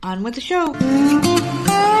On with the show.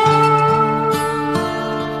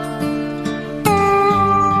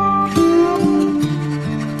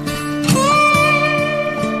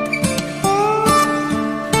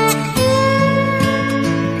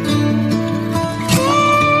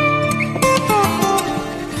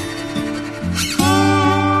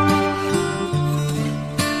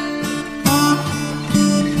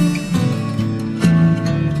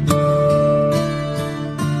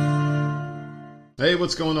 Hey,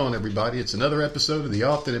 what's going on, everybody? It's another episode of the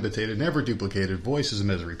often imitated, never duplicated Voices of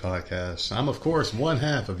Misery podcast. I'm, of course, one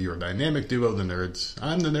half of your dynamic duo, the Nerds.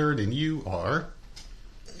 I'm the nerd, and you are...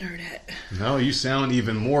 Nerdette. No, you sound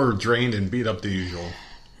even more drained and beat up than usual.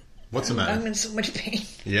 What's the matter? I'm in so much pain.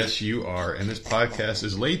 Yes, you are. And this podcast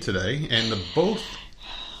is late today, and both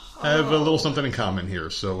have a little something in common here.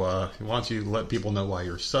 So, why don't you let people know why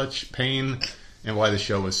you're such pain and why the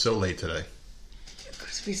show is so late today?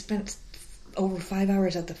 Because we spent over 5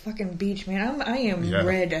 hours at the fucking beach, man. I am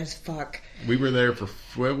red as fuck. We were there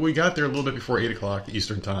we got there a little bit before 8 o'clock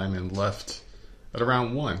Eastern time and left at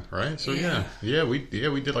around 1, right? So we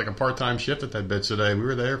did like a part-time shift at that bitch today. We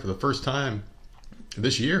were there for the first time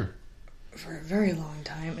this year. For a very long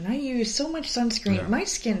time. And I use so much sunscreen. Yeah. My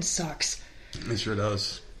skin sucks. It sure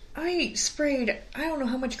does. I sprayed I don't know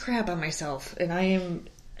how much crap on myself, and I am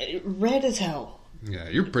red as hell. Yeah,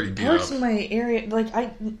 you're pretty beat up. Parts of my area,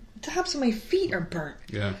 tops of my feet are burnt.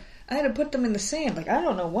 Yeah. I had to put them in the sand. I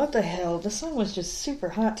don't know what the hell. The sun was just super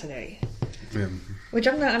hot today. Yeah. Which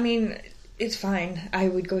it's fine. I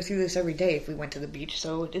would go through this every day if we went to the beach,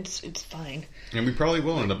 so it's fine. And we probably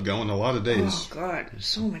will end up going a lot of days. Oh, God.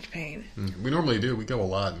 So much pain. We normally do. We go a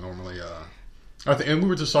lot normally. And we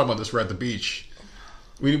were just talking about this. We're at the beach.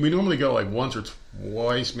 We normally go like once or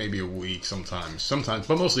twice, maybe a week sometimes,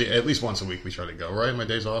 but mostly at least once a week we try to go, right? My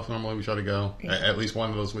days off, normally we try to go at least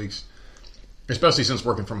one of those weeks, especially since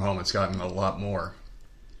working from home, it's gotten a lot more.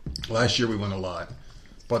 Last year we went a lot,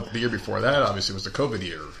 but the year before that obviously was the COVID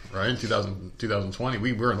year, right? 2020,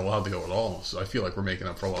 we weren't allowed to go at all, so I feel like we're making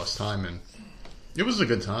up for lost time, and it was a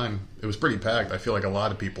good time. It was pretty packed. I feel like a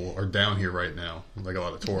lot of people are down here right now, like a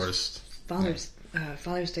lot of tourists.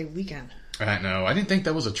 Father's Day weekend. I know. I didn't think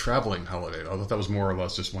that was a traveling holiday. I thought that was more or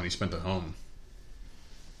less just when he spent at home.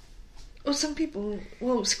 Well, some people...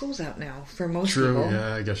 Well, school's out now for most people. True,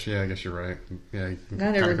 yeah, I guess you're right. Yeah,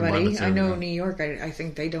 not everybody. I know New York, I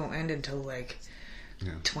think they don't end until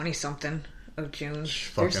 20-something of June.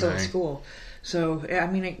 They're still at school. So,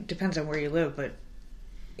 it depends on where you live, but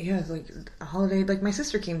yeah, a holiday... my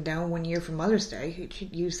sister came down one year for Mother's Day.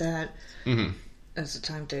 She'd use that as a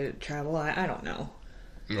time to travel. I don't know.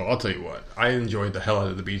 Well, I'll tell you what. I enjoyed the hell out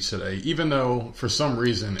of the beach today, even though for some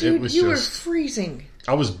reason it was you were freezing.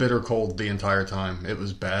 I was bitter cold the entire time. It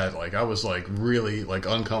was bad. I was really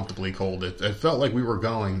uncomfortably cold. It felt like we were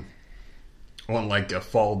going on a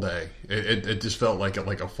fall day. It just felt like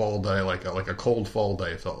a fall day, like a cold fall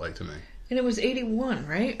day. It felt like to me. And it was 81,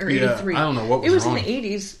 right? Or 83. I don't know what was wrong. It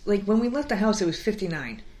was in the 80s. When we left the house, it was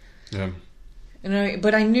 59. Yeah.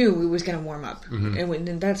 But I knew it was going to warm up.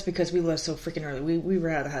 And that's because we left so freaking early. We were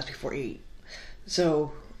out of the house before 8.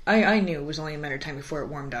 So I knew it was only a matter of time before it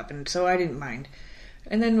warmed up. And so I didn't mind.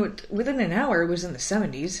 And then within an hour, it was in the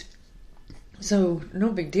 70s. So no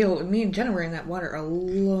big deal. Me and Jenna were in that water a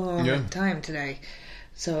long time today.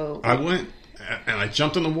 So I went and I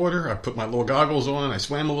jumped in the water. I put my little goggles on. I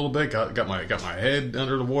swam a little bit. Got my head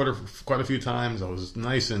under the water for quite a few times. I was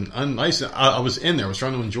nice and unnice. I was in there. I was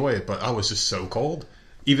trying to enjoy it, but I was just so cold.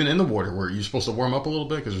 Even in the water, where you're supposed to warm up a little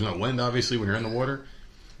bit because there's no wind, obviously, when you're in the water.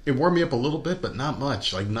 It warmed me up a little bit, but not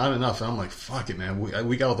much. Not enough. And I'm like, fuck it, man.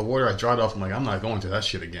 We got out the water. I dried off. I'm like, I'm not going through that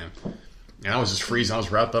shit again. And I was just freezing. I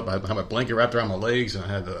was wrapped up. I had my blanket wrapped around my legs, and I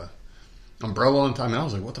had the umbrella on time. And I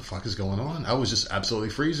was like, what the fuck is going on? I was just absolutely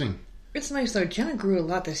freezing. It's nice, though. Jenna grew a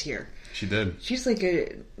lot this year. She did. She's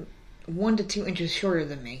 1 to 2 inches shorter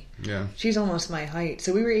than me. Yeah. She's almost my height.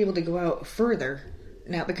 So we were able to go out further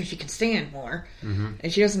now because she can stand more. Mm-hmm.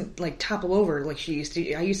 And she doesn't, topple over like she used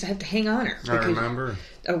to. I used to have to hang on her. I remember.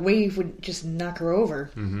 A wave would just knock her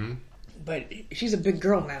over. Mm-hmm. But she's a big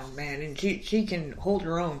girl now, man, and she can hold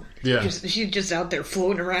her own. Yeah. She's just out there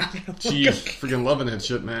floating around. She's freaking loving that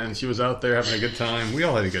shit, man. She was out there having a good time. We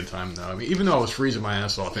all had a good time, though. Even though I was freezing my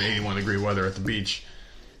ass off in 81-degree weather at the beach,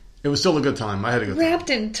 it was still a good time. I had a good time.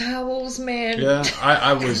 Wrapped in towels, man. Yeah,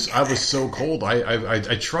 I was so cold.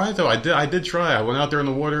 I tried, though. I did try. I went out there in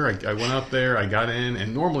the water. I went out there. I got in.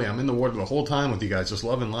 And normally I'm in the water the whole time with you guys, just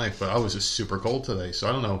loving life. But I was just super cold today, so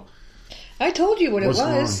I don't know. I told you what it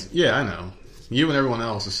was. Yeah, I know. You and everyone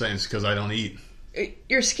else is saying it's because I don't eat.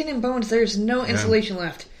 Your skin and bones, there's no insulation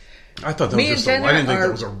left. I thought that Me was just. and I didn't Jenna think that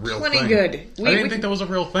are was a real plenty thing. good. I didn't think that was a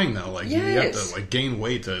real thing though. Like you have Yes. to like gain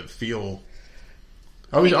weight to feel.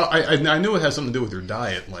 I knew it had something to do with your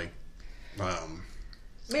diet, like.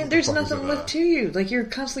 Man, there's the fuck was nothing it, left to you. Like, you're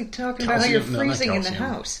constantly talking about how you're calcium? No, not freezing in the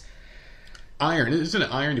calcium. house. Iron, isn't it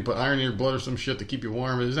iron? You put iron in your blood or some shit to keep you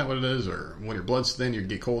warm. Isn't that what it is? Or when your blood's thin, you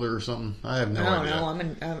get colder or something. I have no idea.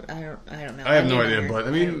 I don't know. I have no need idea, iron. but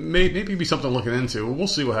I mean, maybe it'd be something to look into. We'll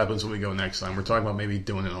see what happens when we go next time. We're talking about maybe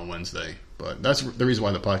doing it on Wednesday, but that's the reason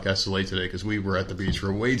why the podcast is late today because we were at the beach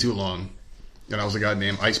for way too long, and I was a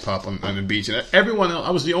goddamn ice pop on the beach, and everyone else,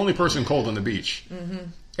 I was the only person cold on the beach. Mm-hmm.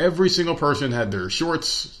 Every single person had their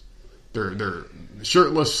shorts, their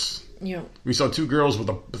shirtless. You know, We saw two girls with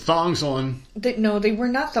the thongs on. they were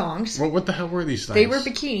not thongs. Well, what the hell were these things? They were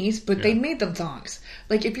bikinis, but they Yeah. made them thongs.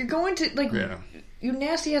 Like, if you're going to, like, Yeah. you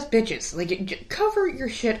nasty ass bitches, like, cover your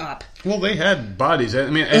shit up. Well, they had bodies. I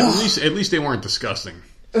mean, at least they weren't disgusting.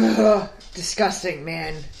 Ugh, disgusting,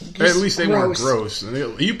 man. At Just least they weren't gross.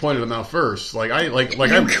 And you pointed them out first. Like I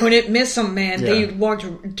You couldn't miss them, man. Yeah. They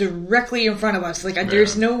walked directly in front of us. Like,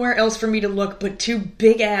 there's nowhere else for me to look but two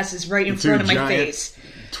big asses right in front of my face.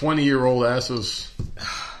 20-year-old asses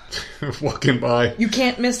walking by. You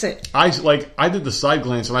can't miss it. I did the side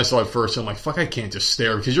glance and I saw it first. And I'm like, fuck, I can't just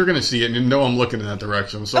stare because you're going to see it and you know I'm looking in that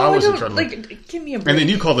direction. So I wasn't trying to look. Give me a break. And then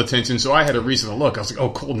you called attention, so I had a reason to look. I was like, "Oh,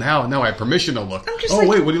 cool! Now I have permission to look." I'm just oh, like,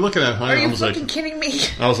 wait, what are you looking at, honey? Are you I was fucking like, kidding me?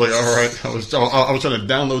 I was like, "All right." I was trying to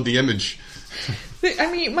download the image.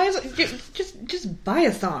 I mean, you might as well, just buy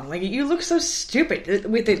a thong. Like, you look so stupid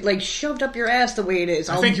with it, like, shoved up your ass the way it is.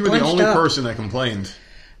 I think you were the only person that complained.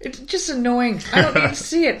 It's just annoying. I don't need to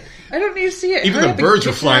see it. Even Hurry the up and birds were get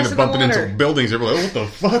your flying ass and in the bumping into water. buildings. They were like, "Oh, what the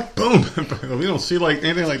fuck?" Boom. We don't see like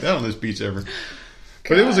anything like that on this beach ever.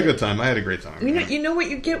 But it was a good time. I had a great time. You know what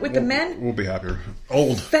you get with the men? We'll be happier.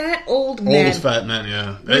 Old Fat old men. fat men.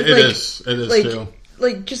 Yeah, With, it is. It is like, too.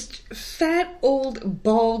 Like, just fat old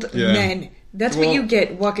bald Yeah. men. That's Well, what you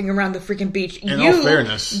get walking around the freaking beach. in You all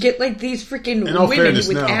fairness- get like these freaking In all women fairness,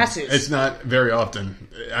 with no, asses. it's not very often.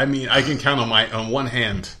 I mean, I can count on one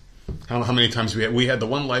hand how many times we had the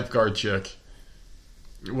one lifeguard chick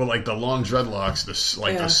with like the long dreadlocks,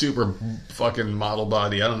 the super fucking model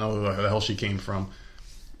body. I don't know who the hell she came from.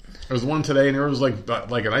 There was one today, and there was like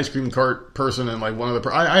an ice cream cart person and like one of the.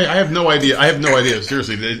 I have no idea. I have no idea.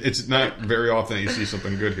 Seriously, it's not very often that you see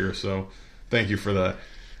something good here. So, thank you for that.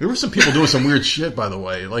 There were some people doing some weird shit, by the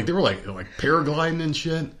way. Like they were like paragliding and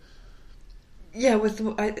shit Yeah, with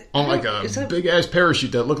on like a big ass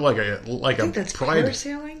parachute that looked like a I think that's pride.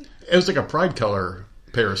 parasailing. It was like a pride color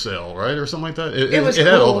parasail, right, or something like that. It was it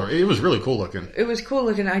had cool. all it was really cool looking. It was cool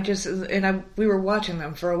looking. We were watching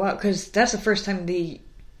them for a while because that's the first time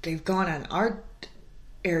they've gone on our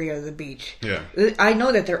area of the beach. Yeah, I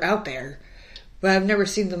know that they're out there, but I've never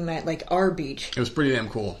seen them at like our beach it was pretty damn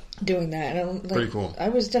cool. doing that. And I'm, like, Pretty cool. I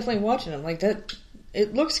was definitely watching them like that.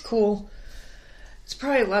 It looks cool. It's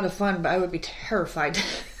probably a lot of fun, but I would be terrified.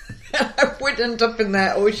 I would end up in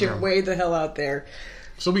that ocean way the hell out there.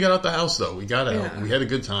 So we got out the house though. We got out. Yeah. We had a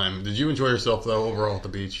good time. Did you enjoy yourself though overall at the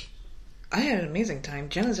beach? I had an amazing time.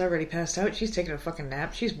 Jenna's already passed out. She's taking a fucking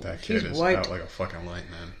nap. That kid is wiped. out like a fucking light,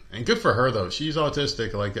 man. And good for her though. She's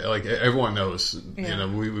autistic, like everyone knows. Yeah. You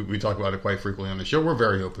know, we talk about it quite frequently on the show. We're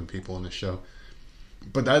very open people on the show.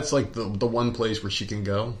 But that's like the one place where she can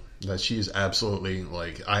go that she's absolutely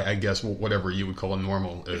like I guess whatever you would call a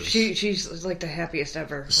normal is. She's like the happiest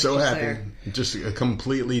ever. when So she's happy, there. just a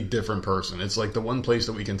completely different person. It's like the one place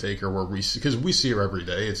that we can take her where because we see her every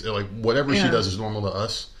day. It's like whatever she Yeah. does is normal to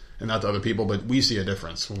us and not to other people, but we see a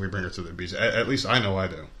difference when we bring her to the beach. At least I know I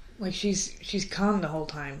do. Like she's calm the whole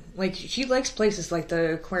time. Like she likes places like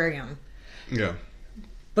the aquarium, Yeah,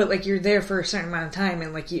 but like you're there for a certain amount of time,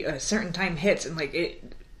 and like a certain time hits, and like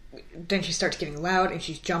it. Then she starts getting loud, and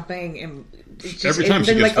she's jumping, and it's just, Every time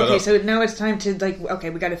she then gets like fed okay, up. so now it's time to like okay,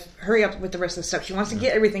 we got to hurry up with the rest of the stuff. She wants to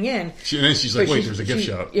get everything in. and then she's like, but "Wait, there's a gift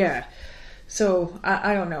shop." Yeah. So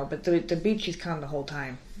I don't know, but the beach she's calm the whole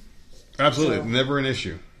time. Absolutely, So- never an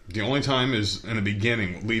issue. The only time is in the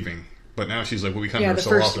beginning, leaving. But now she's like, "Well, we come Yeah, here the so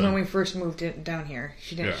first often." when we first moved down here,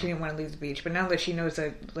 she Yeah. didn't want to leave the beach. But now that she knows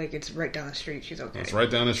that like it's right down the street, she's okay. It's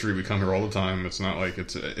right down the street. We come here all the time. It's not like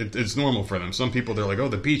it's normal for them. Some people they're like, "Oh,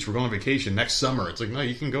 the beach. We're going on vacation next summer." It's like, no,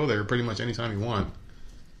 you can go there pretty much anytime you want.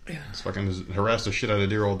 Yeah. It's fucking harass the shit out of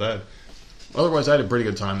dear old dad. Otherwise, I had a pretty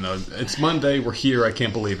good time though. It's Monday. We're here. I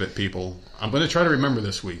can't believe it, people. I'm going to try to remember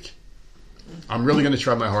this week. I'm really going to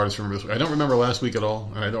try my hardest to remember this week. I don't remember last week at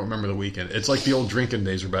all, and I don't remember the weekend. It's like the old drinking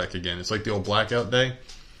days are back again. It's like the old blackout day.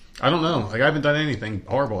 I don't know. Like I haven't done anything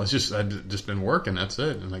horrible. It's just I've just been working. That's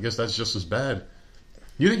it. And I guess that's just as bad.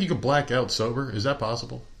 You think you could black out sober? Is that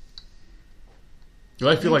possible?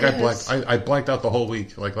 'Cause I feel like I blacked out the whole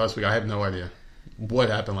week. Like last week, I have no idea what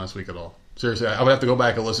happened last week at all. Seriously, I would have to go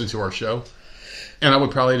back and listen to our show. And I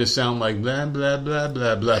would probably just sound like blah, blah, blah,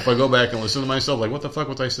 blah, blah. If I go back and listen to myself, like, what the fuck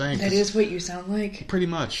was I saying? That is what you sound like? Pretty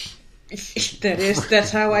much.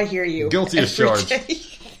 That's how I hear you. Guilty as charged.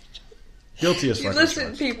 Guilty as fucking Listen,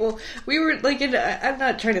 charged. people, we were, like, I'm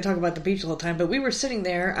not trying to talk about the beach the whole time, but we were sitting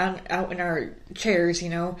there out in our chairs,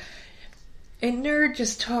 and Nerd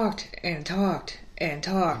just talked and talked and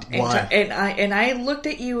talked. Why? And I looked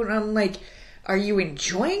at you, and I'm like, are you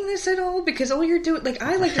enjoying this at all? Because all you're doing, like,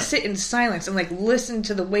 I like to sit in silence and, like, listen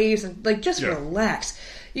to the waves and, like, just relax.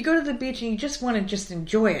 You go to the beach and you just want to just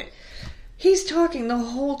enjoy it. He's talking the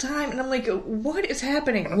whole time, and I'm like, what is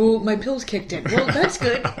happening? Well, my pills kicked in. Well, that's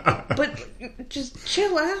good, but just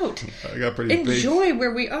chill out. I got pretty Enjoy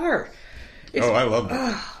where we are. I love it.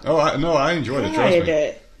 I enjoyed it, trust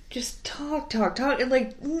me. Just talk, and,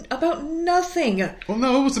 like, about nothing. Well,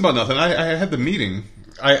 no, it was about nothing. I had the meeting.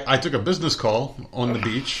 I took a business call on the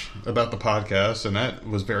beach about the podcast, and that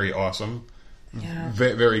was very awesome. Yeah.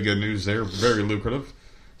 Very good news there. Very lucrative.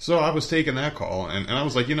 So I was taking that call, and I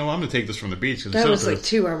was like, I'm going to take this from the beach. That was like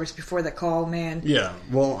 2 hours before the call, man. Yeah.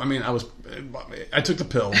 Well, I mean, I took the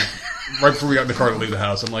pill right before we got in the car to leave the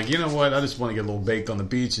house. I'm like, you know what? I just want to get a little baked on the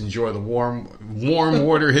beach, enjoy the warm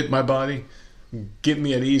water hit my body, get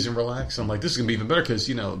me at ease and relax. I'm like, this is going to be even better because,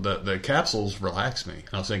 the capsules relax me.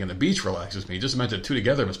 I was thinking the beach relaxes me. Just imagine the two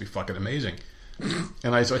together must be fucking amazing.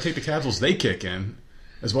 And so I take the capsules, they kick in,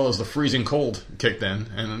 as well as the freezing cold kicked in,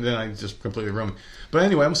 and then I just completely ruined. But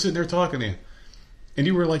anyway, I'm sitting there talking to you, and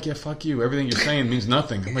you were like, yeah, fuck you. Everything you're saying means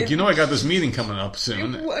nothing. I'm like, I got this meeting coming up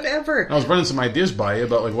soon. Whatever. I was running some ideas by you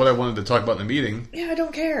about like what I wanted to talk about in the meeting. Yeah, I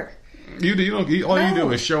don't care. You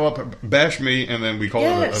do is show up, bash me, and then we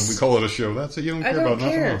call it a show. That's it. You don't care about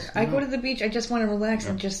nothing else. I go to the beach. I just want to relax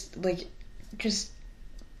and just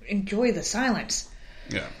enjoy the silence.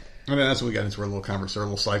 Yeah, I mean that's what we got into our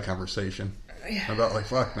little side conversation about like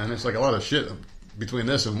fuck, man. It's like a lot of shit between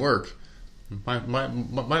this and work. Might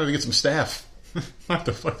have to get some staff. Might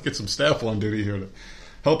have to get some staff on duty here to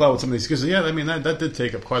help out with some of these because I mean that did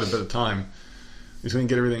take up quite a bit of time. Between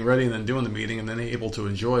get everything ready and then doing the meeting and then able to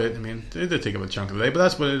enjoy it. I mean, it did take up a chunk of the day, but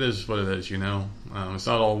that's what it is. It's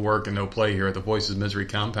not all work and no play here at the Voices Misery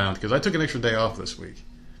Compound because I took an extra day off this week.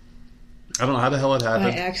 I don't know how the hell it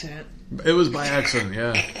happened. By accident. It was by accident,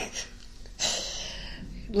 yeah.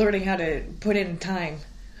 Learning how to put in time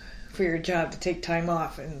for your job to take time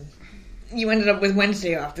off, and you ended up with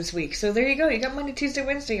Wednesday off this week. So there you go. You got Monday, Tuesday,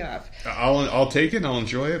 Wednesday off. I'll take it and I'll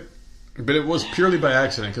enjoy it. But it was purely by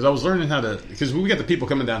accident because I was learning because we got the people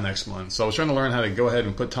coming down next month. So I was trying to learn how to go ahead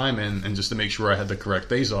and put time in and just to make sure I had the correct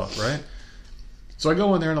days off, right? So I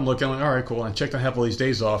go in there and I'm looking, I'm like, all right, cool. And I checked I have all these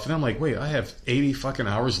days off. And I'm like, wait, I have 80 fucking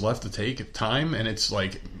hours left to take time. And it's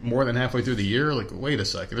like more than halfway through the year. Like, wait a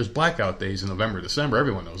second. There's blackout days in November, December.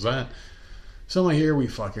 Everyone knows that. So I'm like, here we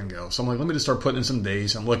fucking go. So I'm like, let me just start putting in some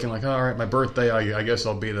days. I'm looking like, all right, my birthday, I guess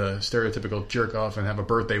I'll be the stereotypical jerk off and have a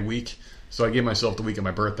birthday week. So I gave myself the week of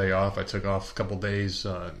my birthday off. I took off a couple days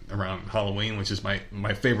around Halloween, which is my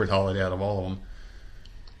favorite holiday out of all of them.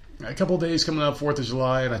 A couple days coming up, 4th of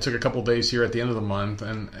July, and I took a couple days here at the end of the month.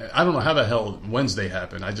 And I don't know how the hell Wednesday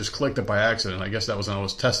happened. I just clicked it by accident. I guess that was when I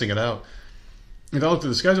was testing it out. And I looked at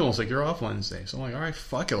the schedule and it's like, you're off Wednesday. So I'm like, all right,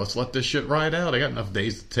 fuck it. Let's let this shit ride out. I got enough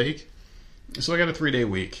days to take. So I got a 3-day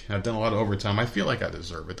week. I've done a lot of overtime. I feel like I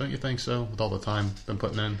deserve it. Don't you think so? With all the time I've been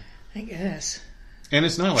putting in? I guess. And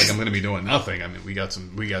it's not like I'm going to be doing nothing. I mean, we got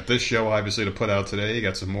this show obviously to put out today. You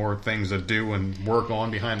got some more things to do and work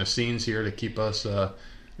on behind the scenes here to keep us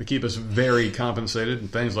very compensated and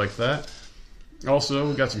things like that. Also,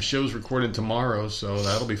 we got some shows recorded tomorrow, so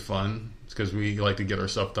that'll be fun. It's because we like to get our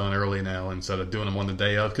stuff done early now instead of doing them on the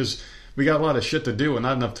day of. Because we got a lot of shit to do and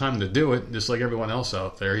not enough time to do it. Just like everyone else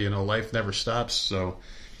out there, life never stops. So.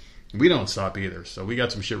 We don't stop either, so we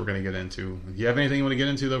got some shit we're going to get into. Do you have anything you want to get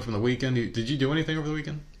into, though, from the weekend? Did you do anything over the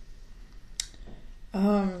weekend?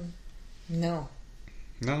 No.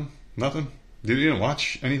 No? Nothing? You didn't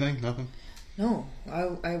watch anything? Nothing? No.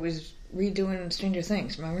 I was redoing Stranger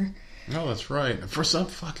Things, remember? No, that's right. For some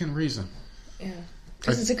fucking reason. Yeah.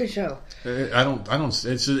 Because it's a good show.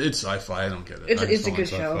 It's sci-fi. I don't get it. It's a good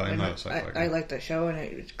show. I like that show, and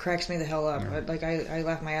it cracks me the hell up. Yeah. I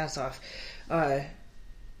laugh my ass off.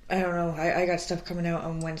 I don't know. I got stuff coming out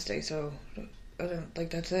on Wednesday, so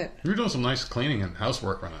that's it. You were doing some nice cleaning and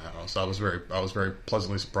housework around the house. I was very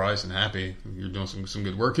pleasantly surprised and happy. You're doing some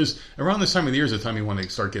good work because around this time of the year is the time you want to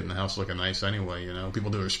start getting the house looking nice anyway.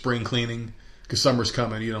 People do their spring cleaning because summer's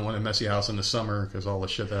coming. You don't want a messy house in the summer because all the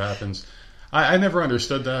shit that happens. I never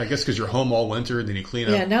understood that. I guess because you're home all winter, then you clean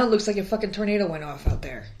up. Yeah, now it looks like a fucking tornado went off out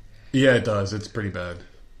there. Yeah, it does. It's pretty bad.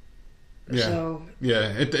 Yeah, So,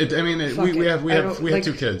 yeah. We have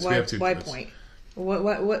two kids. We have two why kids. point?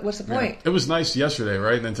 What's the point? Yeah. It was nice yesterday,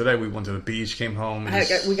 right? And then today we went to the beach, came home.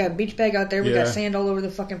 We got a beach bag out there. We Yeah. got sand all over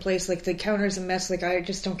the fucking place. Like, the counter's a mess. Like, I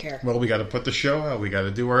just don't care. Well, we got to put the show out. We got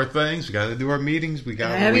to do our things. We got to do our meetings. We got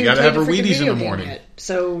to have our our Wheaties in the morning. Yet.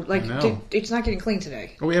 So, like, know. it's not getting clean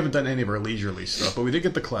today. Well, we haven't done any of our leisurely stuff, but we did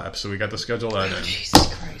get the clap, so we got to schedule that in.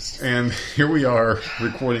 Jesus Christ. And here we are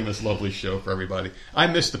recording this lovely show for everybody. I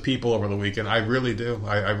miss the people over the weekend. I really do.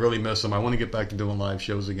 I really miss them. I want to get back to doing live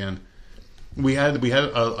shows again. We had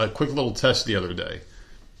a quick little test the other day,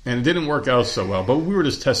 and it didn't work out so well. But we were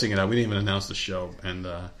just testing it out. We didn't even announce the show, and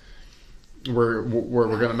we're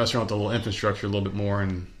going to mess around with the little infrastructure a little bit more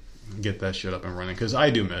and get that shit up and running, because I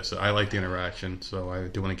do miss it. I like the interaction, so I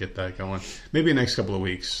do want to get that going. Maybe the next couple of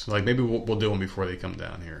weeks, like maybe we'll do them before they come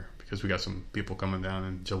down here, because we got some people coming down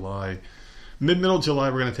in July. Middle of July,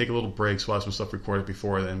 we're going to take a little break, so we'll have some stuff recorded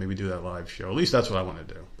before then. Maybe do that live show. At least that's what I want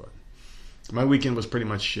to do. But my weekend was pretty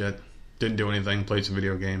much shit. Didn't do anything. Played some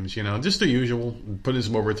video games. Just the usual. Put in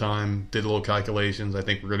some overtime. Did a little calculations. I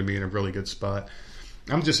think we're going to be in a really good spot.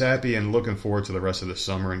 I'm just happy and looking forward to the rest of the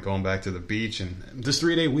summer and going back to the beach. And this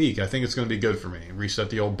 3-day week, I think it's going to be good for me.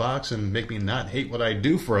 Reset the old box and make me not hate what I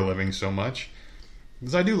do for a living so much.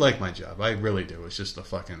 Because I do like my job. I really do. It's just the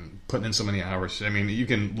fucking putting in so many hours. I mean, you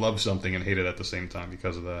can love something and hate it at the same time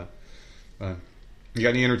because of that. You got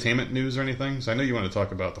any entertainment news or anything? So I know you want to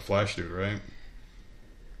talk about the Flash dude, right?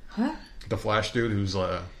 Huh? The Flash dude who's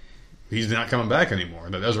he's not coming back anymore.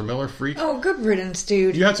 That Ezra Miller freak. Oh, good riddance,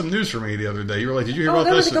 dude. You had some news for me the other day. You were like, did you hear about this?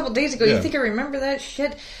 Oh, that was a couple days ago. Yeah. You think I remember that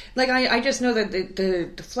shit? Like, I just know that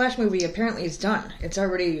the Flash movie apparently is done. It's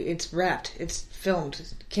wrapped. It's filmed.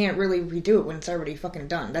 Can't really redo it when it's already fucking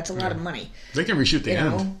done. That's a lot of money. They can reshoot the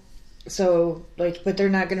end. Know? So, like, but they're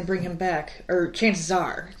not going to bring him back. Or chances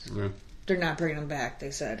are, they're not bringing him back,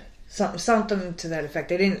 they said. Something to that effect.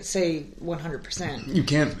 They didn't say 100%. You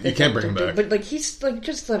can't bring him back. But like, he's like,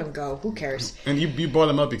 just let him go. Who cares? And you brought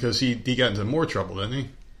him up because he got into more trouble, didn't he?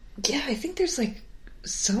 Yeah, I think there's like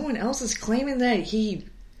someone else is claiming that he.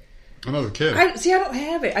 Another kid. I don't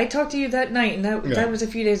have it. I talked to you that night, and that was a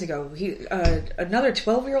few days ago. He another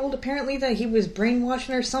 12-year-old apparently that he was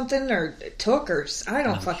brainwashing or something, or took, or I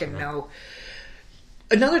don't fucking know.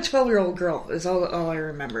 Another 12-year-old girl is all I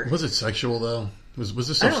remember. Was it sexual though? Was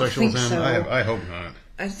this stuff sexual with him? So. I hope not.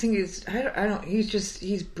 I think it's I don't.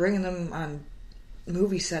 He's bringing them on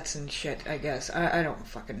movie sets and shit. I guess I don't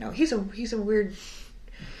fucking know. He's a weird.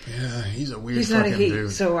 Yeah, he's a weird. He's fucking not a he,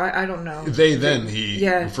 dude. so I don't know. He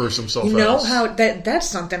refers to himself. You know as. how that's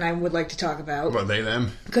something I would like to talk about. What, they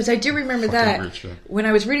them? Because I do remember fucking that weird shit. when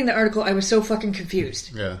I was reading the article, I was so fucking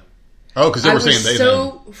confused. Yeah. Oh, because they were saying they them. I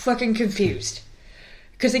was so fucking confused.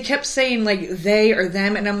 Because they kept saying, like, they or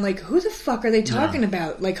them, and I'm like, who the fuck are they talking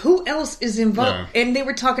about? Like, who else is involved? Yeah. And they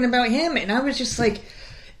were talking about him, and I was just like,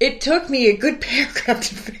 it took me a good paragraph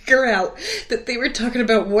to figure out that they were talking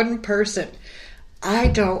about one person. I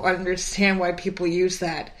don't understand why people use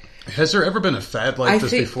that. Has there ever been a fad like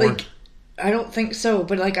this before? Like, I don't think so,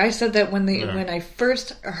 but like I said that when I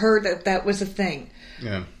first heard that was a thing.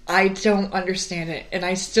 Yeah. I don't understand it. And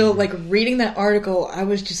I still, like, reading that article, I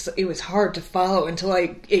was just, it was hard to follow until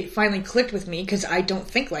it finally clicked with me, because I don't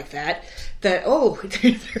think like that, oh,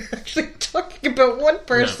 they're actually talking about one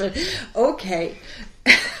person. Yeah. Okay.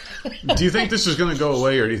 Do you think this is going to go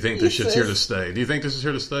away, or do you think this shit's here to stay? Do you think this is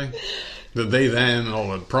here to stay? The they, them, and all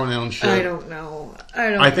the pronoun shit? I don't know.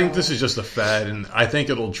 I think this is just a fad, and I think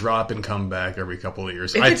it'll drop and come back every couple of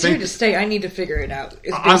years. If it's here to stay, I need to figure it out.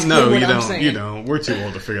 No, you don't. You don't. We're too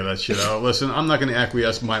old to figure that shit out. Listen, I'm not going to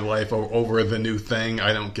acquiesce my life over the new thing.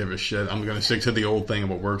 I don't give a shit. I'm going to stick to the old thing and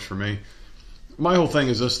what works for me. My whole thing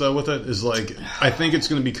is this, though, with it, is like, I think it's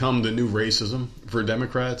going to become the new racism for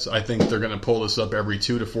Democrats. I think they're going to pull this up every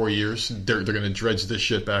 2 to 4 years. They're going to dredge this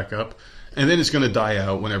shit back up. And then it's going to die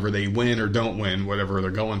out whenever they win or don't win, whatever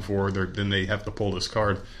they're going for. Then they have to pull this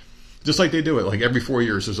card. Just like they do it. Like every 4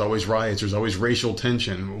 years, there's always riots. There's always racial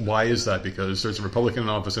tension. Why is that? Because there's a Republican in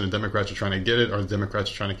office and the Democrats are trying to get it, or the Democrats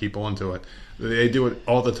are trying to keep on to it. They do it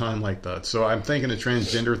all the time like that. So I'm thinking the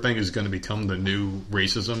transgender thing is going to become the new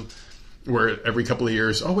racism, where every couple of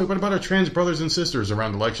years, oh, wait, what about our trans brothers and sisters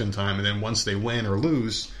around election time? And then once they win or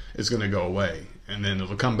lose, it's going to go away. And then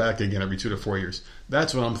it'll come back again every 2 to 4 years.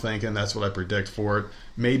 That's what I'm thinking. That's what I predict for it.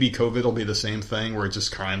 Maybe COVID will be the same thing, where it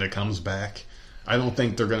just kind of comes back. I don't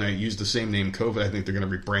think they're going to use the same name COVID. I think they're going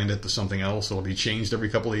to rebrand it to something else. It'll be changed every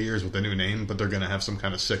couple of years with a new name, but they're going to have some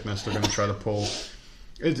kind of sickness they're going to try to pull.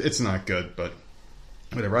 It's not good, but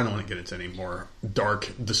whatever. I don't want to get into any more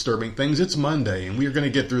dark, disturbing things. It's Monday, and we are going to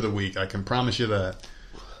get through the week. I can promise you that.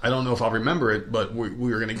 I don't know if I'll remember it, but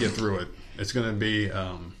we are going to get through it. It's going to be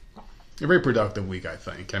a very productive week, I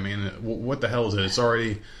think. I mean, what the hell is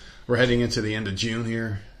it? We're heading into the end of June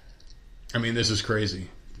here. I mean, this is crazy.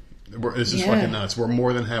 This is fucking nuts. We're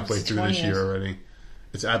more than halfway through this year already.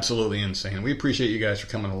 It's absolutely insane. We appreciate you guys for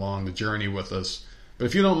coming along the journey with us. But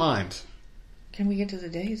if you don't mind... Can we get to the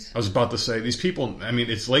days? I was about to say, these people, I mean,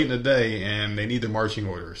 it's late in the day, and they need their marching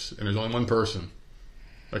orders. And there's only one person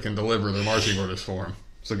that can deliver their marching orders for them.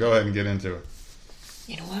 So go ahead and get into it.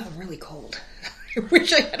 You know what? I'm really cold. I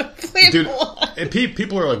wish I had a plan. Dude, and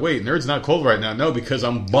people are like, wait, Nerd's not cold right now. No, because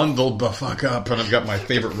I'm bundled the fuck up, and I've got my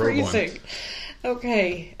favorite robe on.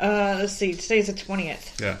 Okay, let's see. Today's the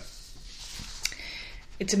 20th. Yeah.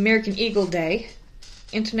 It's American Eagle Day,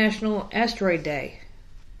 International Asteroid Day,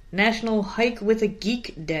 National Hike with a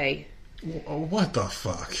Geek Day. What the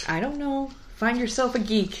fuck? I don't know. Find yourself a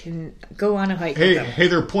geek and go on a hike with them. Hey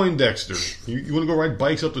there, Poindexter. You want to go ride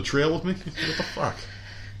bikes up the trail with me? What the fuck?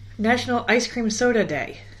 National Ice Cream Soda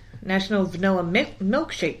Day, National Vanilla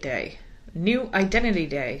Milkshake Day, New Identity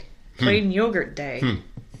Day, Plain Yogurt Day,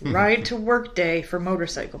 Ride to Work Day for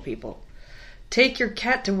motorcycle people, Take Your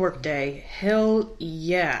Cat to Work Day. Hell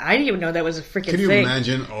yeah. I didn't even know that was a freaking thing. Can you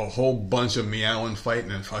imagine a whole bunch of meowing,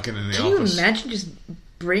 fighting, and fucking in the office? Can you imagine just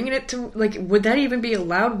bringing it to, like, would that even be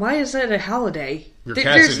allowed? Why is that a holiday? Your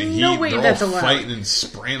cat's in the heat, way they're that's all allowed. Fighting and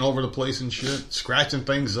spraying over the place and shit, scratching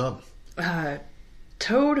things up.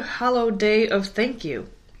 Toad Hollow Day of Thank You.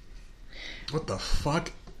 What the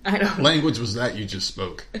fuck? I don't know. Language was that you just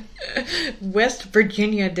spoke? West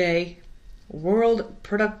Virginia Day, World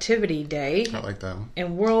Productivity Day. I like that one.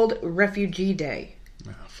 And World Refugee Day.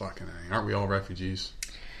 Oh, fucking A. Aren't we all refugees?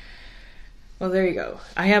 Well, there you go.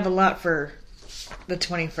 I have a lot for the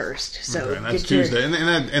 21st. So okay, and that's Tuesday.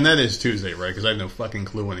 And that is Tuesday, right? Because I have no fucking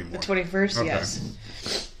clue anymore. The 21st? Okay.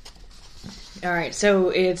 Yes. All right, so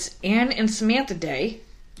it's Anne and Samantha Day.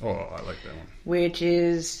 Oh, I like that one. Which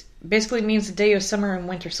is basically means the day of summer and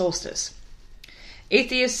winter solstice.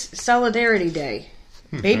 Atheist Solidarity Day.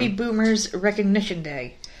 Baby Boomers Recognition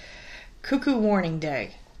Day. Cuckoo Warning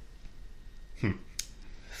Day.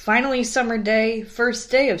 Finally Summer Day,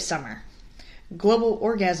 first day of summer. Global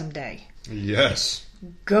Orgasm Day. Yes.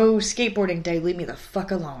 Go Skateboarding Day, leave me the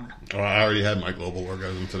fuck alone. Oh, I already had my global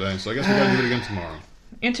orgasm today, so I guess we gotta do it again tomorrow.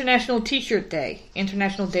 International T-Shirt Day.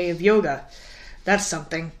 International Day of Yoga. That's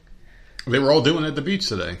something. They were all doing it at the beach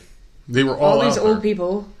today. They were all these out old there.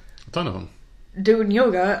 people. A ton of them. Doing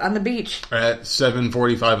yoga on the beach. At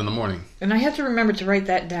 7:45 in the morning. And I have to remember to write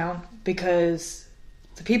that down because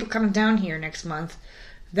the people coming down here next month,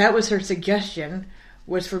 that was her suggestion,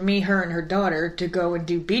 was for me, her, and her daughter to go and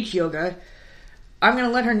do beach yoga. I'm going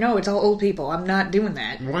to let her know it's all old people. I'm not doing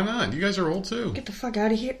that. Why not? You guys are old too. Get the fuck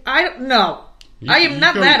out of here. I don't know. I am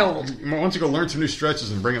not that old. Why don't you go learn some new stretches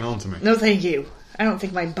and bring it home to me? No, thank you. I don't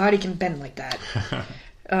think my body can bend like that.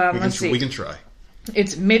 Let's see. We can try.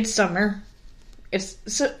 It's midsummer. It's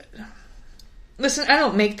so. Listen, I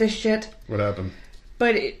don't make this shit. What happened?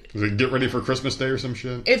 But was it get ready for Christmas Day or some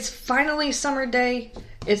shit? It's finally summer day.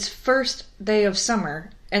 It's first day of summer,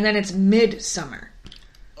 and then it's midsummer.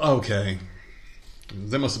 Okay,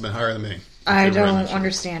 they must have been higher than me. I don't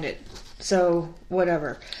understand it. So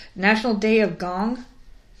whatever. National Day of Gong.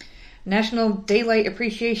 National Daylight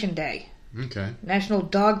Appreciation Day. Okay. National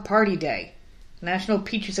Dog Party Day. National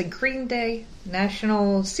Peaches and Cream Day.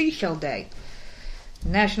 National Seashell Day.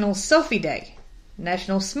 National Selfie Day.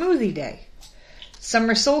 National Smoothie Day.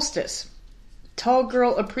 Summer Solstice. Tall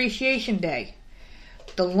Girl Appreciation Day.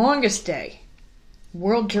 The Longest Day.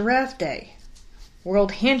 World Giraffe Day.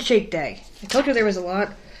 World Handshake Day. I told you there was a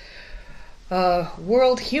lot.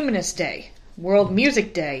 World Humanist Day. World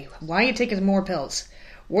Music Day. Why are you taking more pills?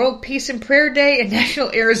 World Peace and Prayer Day and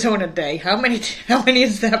National Arizona Day. How many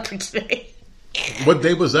is that for today? What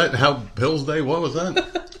day was that? How Pills Day? What was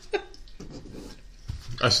that?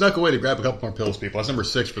 I snuck away to grab a couple more pills, people. That's number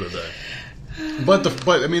 6 for the day. But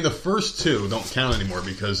I mean, the first 2 don't count anymore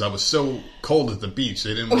because I was so cold at the beach.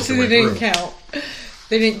 They didn't work so they didn't count.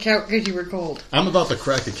 They didn't count because you were cold. I'm about to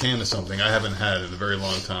crack a can of something I haven't had in a very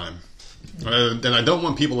long time. And I don't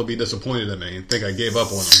want people to be disappointed at me and think I gave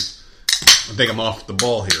up on them. I think I'm off the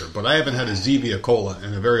ball here. But I haven't had a Zevia Cola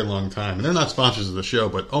in a very long time. And they're not sponsors of the show,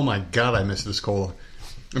 but oh my God, I miss this cola.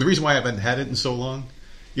 And the reason why I haven't had it in so long,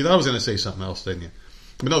 you thought I was going to say something else, didn't you?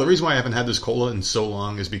 But no, the reason why I haven't had this cola in so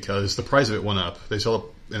long is because the price of it went up. They sell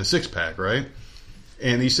it in a 6-pack, right?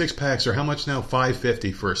 And these 6-packs are how much now?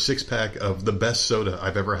 $5.50 for a 6-pack of the best soda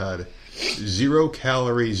I've ever had. 0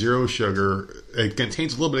 calorie, 0 sugar. It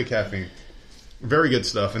contains a little bit of caffeine. Very good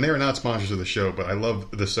stuff. And they are not sponsors of the show, but I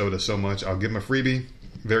love the soda so much. I'll give them a freebie.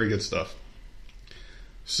 Very good stuff.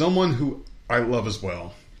 Someone who I love as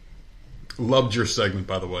well. Loved your segment,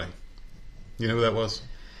 by the way. You know who that was?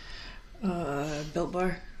 Built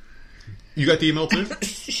Bar. You got the email too?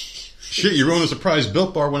 Shit, you ruined the surprise.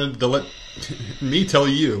 Built Bar wanted to let me tell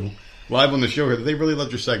you live on the show here that they really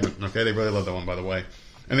loved your segment. Okay, they really loved that one, by the way.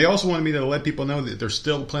 And they also wanted me to let people know that there's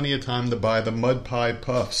still plenty of time to buy the Mud Pie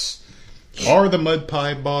Puffs. Are the Mud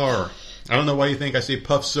Pie Bar. I don't know why you think I say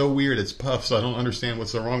puffs so weird. It's puffs. I don't understand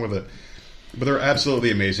what's so wrong with it. But they're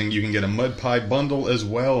absolutely amazing. You can get a Mud Pie bundle as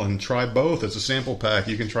well and try both. It's a sample pack.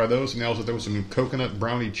 You can try those. And they also throw some coconut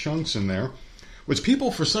brownie chunks in there, which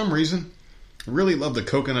people, for some reason, really love the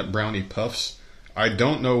coconut brownie puffs. I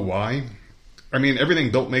don't know why. I mean,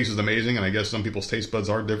 everything Built makes is amazing, and I guess some people's taste buds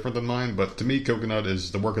are different than mine, but to me, coconut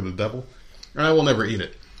is the work of the devil, and I will never eat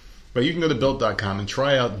it. But you can go to Built.com and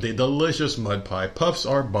try out the delicious Mud Pie. Puffs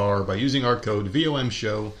are bar by using our code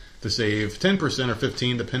VOMSHOW to save 10% or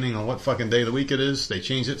 15%, depending on what fucking day of the week it is. They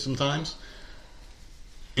change it sometimes.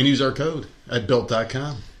 And use our code at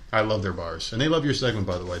Built.com. I love their bars. And they love your segment,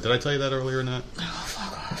 by the way. Did I tell you that earlier or not? Oh,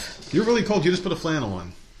 fuck off. You're really cold. You just put a flannel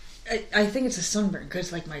on. I think it's a sunburn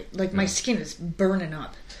because my skin is burning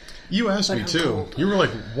up. You asked But me I'm too. cold. You were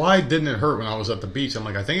like, "Why didn't it hurt when I was at the beach?" I'm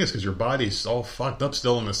like, "I think it's because your body's all fucked up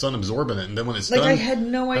still, and the sun absorbing it. And then when it's Like, done, I had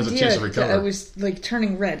no it has a idea chance to that recover." I was, like,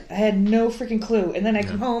 turning red. I had no freaking clue. And then I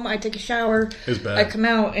come home, I take a shower. It's bad. I come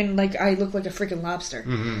out, and, like, I look like a freaking lobster.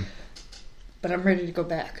 Mm-hmm. But I'm ready to go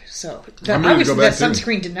back. So, I'm ready to obviously go that back, too.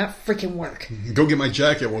 sunscreen did not freaking work. Go get my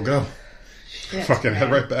jacket. We'll go. Shit, Fucking head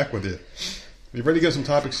man. right back with you. You ready to get some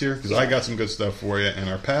topics here? Because I got some good stuff for you. And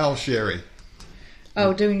our pal Sherry.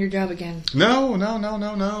 Oh, doing your job again. No.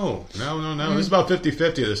 It's about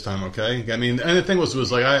 50-50 this time, okay? I mean, and the thing was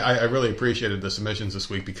like, I really appreciated the submissions this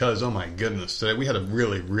week because, oh my goodness, today we had a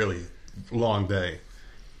really, really long day.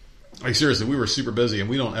 Like, seriously, we were super busy and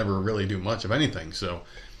we don't ever really do much of anything. So,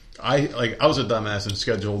 I was a dumbass and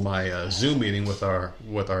scheduled my Zoom meeting with our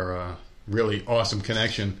really awesome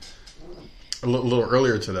connection a little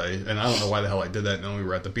earlier today. And I don't know why the hell I did that. And we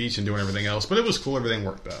were at the beach and doing everything else. But it was cool. Everything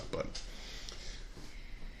worked out. But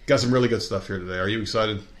got some really good stuff here today. Are you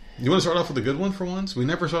excited? You want to start off with a good one for once? We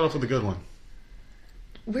never start off with a good one.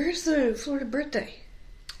 Where's the Florida birthday?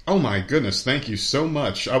 Oh my goodness, thank you so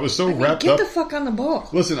much. I was so wrapped Get up. the fuck on the ball.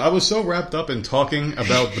 Listen, I was so wrapped up in talking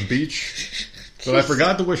about the beach that I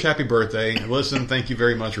forgot to wish happy birthday. Listen, thank you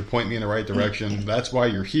very much for pointing me in the right direction. That's why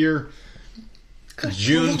you're here. Good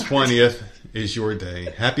June Lord. 20th is your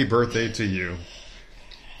day. Happy birthday to you.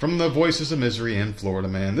 From the Voices of Misery and Florida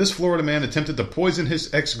Man. This Florida man attempted to poison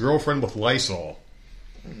his ex-girlfriend with Lysol.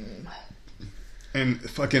 And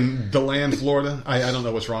fucking DeLand, Florida. I don't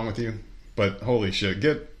know what's wrong with you, but holy shit.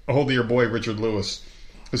 Get a hold of your boy, Richard Lewis.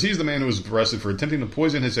 Because he's the man who was arrested for attempting to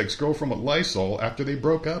poison his ex-girlfriend with Lysol after they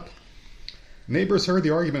broke up. Neighbors heard the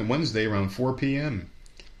argument Wednesday around 4 p.m.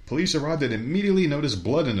 Police arrived and immediately noticed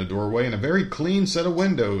blood in the doorway and a very clean set of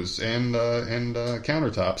windows and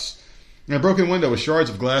countertops. And a broken window with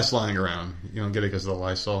shards of glass lying around. You don't get it because of the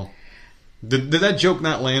Lysol. Did that joke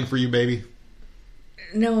not land for you, baby?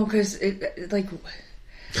 No, because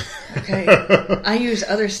okay, I use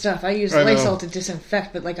other stuff. I use I know. Lysol to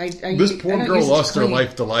disinfect, but I This poor I don't girl use it to lost her clean.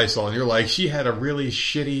 life to Lysol, and you're like, she had a really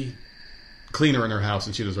shitty cleaner in her house,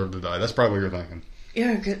 and she deserved to die. That's probably what you're thinking.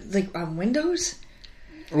 Yeah, 'cause, on Windows.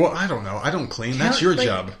 Well, I don't know. I don't clean. That's your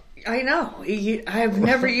job. I know. I've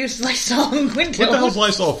never used Lysol on Windows. What the hell's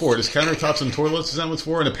Lysol for? Just countertops and toilets? Is that what it's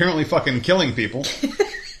for? And apparently fucking killing people.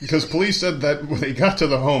 Because police said that when they got to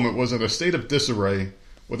the home, it was in a state of disarray,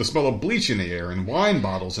 with a smell of bleach in the air and wine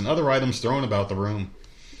bottles and other items thrown about the room.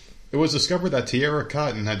 It was discovered that Tiara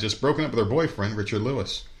Cotton had just broken up with her boyfriend, Richard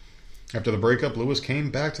Lewis. After the breakup, Lewis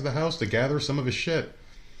came back to the house to gather some of his shit.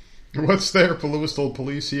 What's there? Lewis told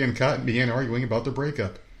police he and Cotton began arguing about their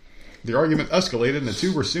breakup. The argument escalated, and the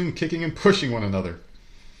two were soon kicking and pushing one another.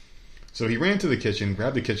 So he ran to the kitchen,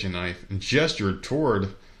 grabbed a kitchen knife, and gestured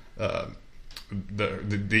toward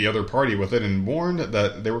the other party with it, and warned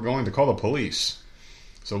that they were going to call the police.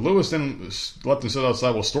 So Lewis then left and stood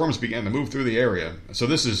outside while storms began to move through the area. So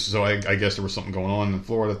I guess there was something going on in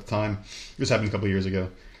Florida at the time. This happened a couple of years ago.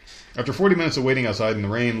 After 40 minutes of waiting outside in the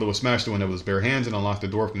rain, Lewis smashed the window with his bare hands and unlocked the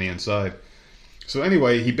door from the inside. So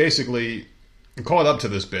anyway, he basically caught up to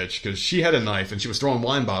this bitch because she had a knife and she was throwing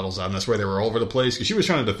wine bottles out, and that's why they were all over the place because she was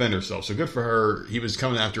trying to defend herself. So good for her. He was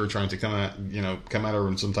coming after her, trying to come at her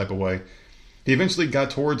in some type of way. He eventually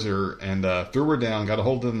got towards her and threw her down, got a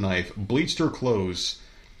hold of the knife, bleached her clothes,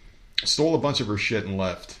 stole a bunch of her shit, and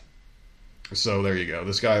left. So there you go.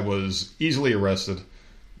 This guy was easily arrested.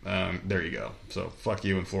 There you go. So fuck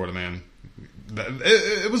you in Florida, man.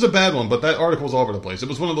 It was a bad one, but that article was all over the place. It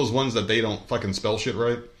was one of those ones that they don't fucking spell shit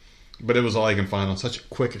right. But it was all I can find on such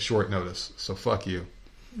quick, short notice. So fuck you.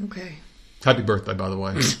 Okay. Happy birthday, by the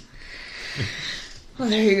way. Well,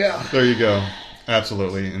 there you go. There you go.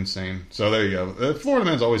 Absolutely insane. So there you go. Florida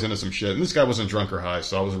man's always into some shit. And this guy wasn't drunk or high,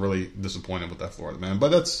 so I was really disappointed with that Florida man. But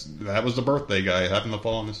that was the birthday guy. It happened to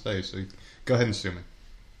fall on this day, so go ahead and sue me.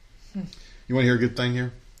 You want to hear a good thing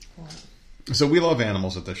here? What? So we love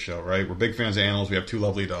animals at this show, right? We're big fans of animals. We have 2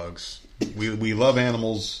 lovely dogs. We love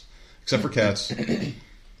animals, except for cats.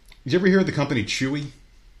 Did you ever hear of the company Chewy?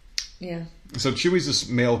 Yeah. So Chewy's this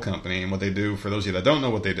mail company, and what they do, for those of you that don't know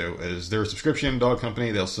what they do, is they're a subscription dog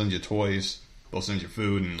company. They'll send you toys, they'll send you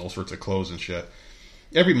food, and all sorts of clothes and shit.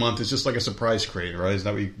 Every month, it's just like a surprise crate, right? Is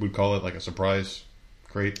that what we call it, like a surprise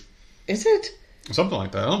crate? Is it? Something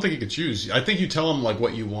like that. I don't think you could choose. I think you tell them like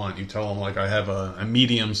what you want. You tell them like I have a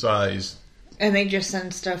medium size. And they just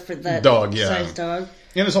send stuff for that dog, yeah. size dog?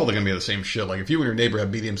 And it's all going to be the same shit. Like, if you and your neighbor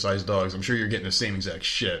have medium-sized dogs, I'm sure you're getting the same exact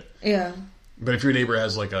shit. Yeah. But if your neighbor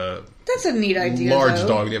has, like, a... That's a neat idea, large though.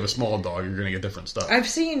 dog and you have a small dog, you're going to get different stuff. We've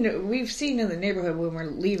seen in the neighborhood when we're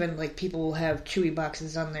leaving, like, people will have Chewy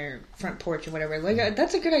boxes on their front porch or whatever. Like,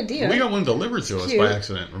 that's a good idea. We got one delivered to us cute. by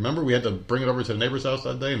accident. Remember, we had to bring it over to the neighbor's house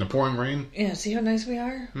that day in the pouring rain? Yeah, see how nice we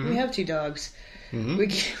are? Mm-hmm. We have 2 dogs. Mm-hmm.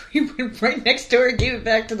 We went right next door and gave it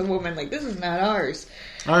back to the woman. Like, this is not ours.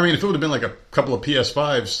 I mean, if it would have been like a couple of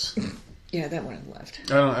PS5s... Yeah, that would have left.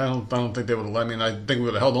 I don't think they would have. I mean, I think we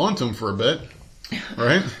would have held on to them for a bit,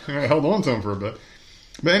 right? Held on to them for a bit.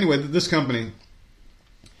 But anyway, this company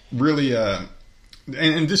really, and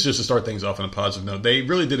this just to start things off on a positive note, they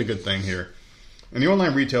really did a good thing here. And the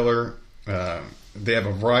online retailer, they have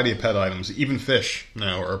a variety of pet items. Even fish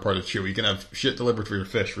now are a part of Chewy. You can have shit delivered for your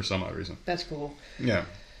fish for some odd reason. That's cool. Yeah.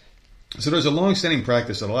 So there's a long-standing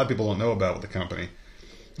practice that a lot of people don't know about with the company.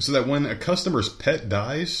 So that when a customer's pet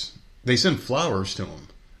dies, they send flowers to them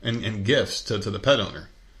and gifts to the pet owner.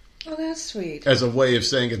 Oh, that's sweet. As a way of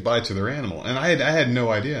saying goodbye to their animal. And I had no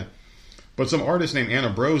idea. But some artist named Anna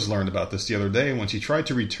Brose learned about this the other day when she tried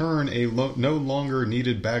to return a no longer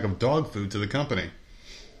needed bag of dog food to the company.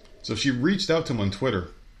 So she reached out to him on Twitter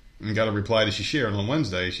and got a reply that she shared on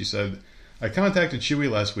Wednesday. She said, "I contacted Chewy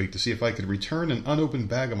last week to see if I could return an unopened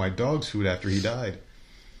bag of my dog's food after he died.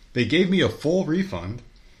 They gave me a full refund,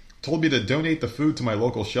 told me to donate the food to my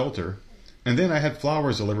local shelter, and then I had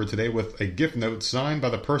flowers delivered today with a gift note signed by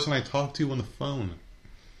the person I talked to on the phone."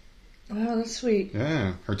 Wow, that's sweet.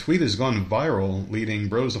 Yeah, her tweet has gone viral, leading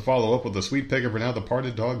Bros to follow up with a sweet pic of her now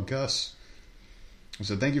departed dog, Gus. I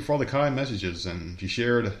said, "Thank you for all the kind messages," and she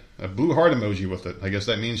shared a blue heart emoji with it. I guess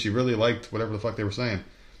that means she really liked whatever the fuck they were saying.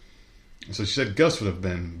 So she said Gus would have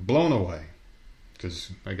been blown away, because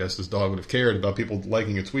I guess this dog would have cared about people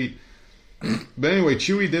liking a tweet. But anyway,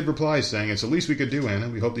 Chewy did reply saying, "It's the least we could do, Anna.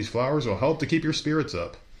 We hope these flowers will help to keep your spirits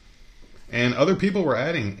up." And other people were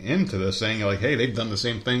adding into this, saying like, "Hey, they've done the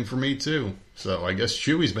same thing for me too." So I guess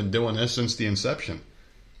Chewy's been doing this since the inception.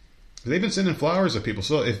 They've been sending flowers to people.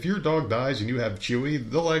 So if your dog dies and you have Chewy,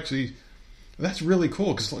 they'll actually... That's really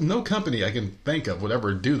cool, because no company I can think of would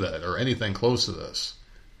ever do that or anything close to this.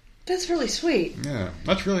 That's really sweet. Yeah,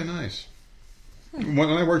 that's really nice. When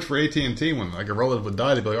I worked for AT&T, when like a relative would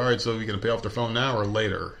die, they'd be like, "All right, so are you going to pay off their phone now or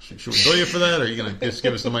later? Should we bill you for that, or are you going to just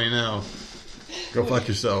give us the money now? Go fuck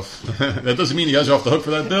yourself." That doesn't mean you guys are off the hook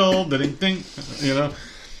for that bill. Ding. You know,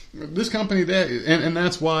 this company, and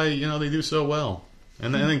that's why they do so well.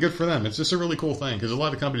 And then good for them. It's just a really cool thing, because a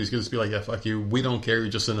lot of companies can just be like, "Yeah, fuck you. We don't care. You're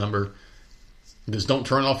just a number. Just don't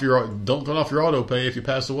turn off your auto pay if you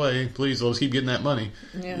pass away. Please, let's keep getting that money."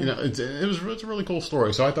 Yeah. It's a really cool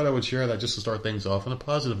story. So I thought I would share that just to start things off on a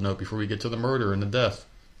positive note before we get to the murder and the death.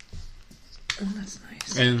 Oh, that's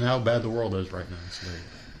nice. And how bad the world is right now. So there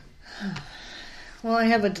you go. Well, I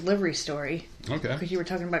have a delivery story. Okay. Because you were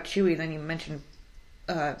talking about Chewy, then you mentioned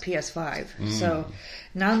PS5. So,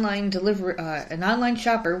 an online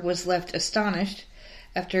shopper was left astonished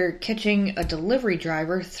after catching a delivery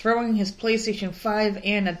driver throwing his PlayStation 5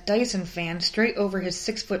 and a Dyson fan straight over his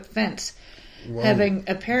 6-foot fence, Whoa. having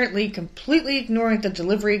apparently completely ignored the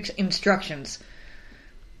delivery instructions.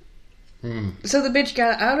 So the bitch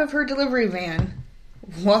got out of her delivery van,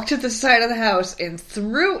 walked to the side of the house, and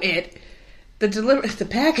threw the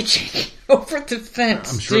packaging over the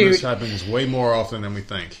fence. I'm sure this happens way more often than we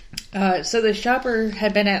think. So the shopper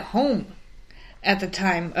had been at home at the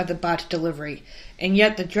time of the botched delivery, and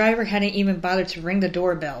yet the driver hadn't even bothered to ring the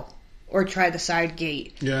doorbell or try the side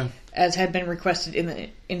gate, as had been requested in the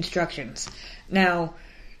instructions. Now,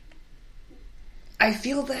 I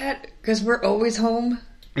feel that because we're always home.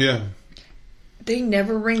 Yeah. They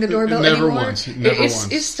never ring the doorbell Never anymore? once. Never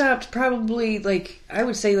once. It stopped probably, I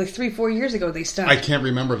would say 3-4 years ago they stopped. I can't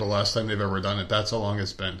remember the last time they've ever done it. That's how long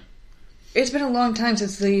it's been. It's been a long time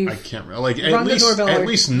since they've I can't remember. rung the doorbell. At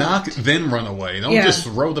least knock, then run away. Don't just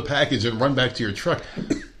throw the package and run back to your truck.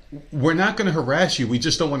 We're not going to harass you. We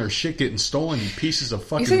just don't want our shit getting stolen in pieces of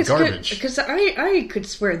fucking garbage. Because I could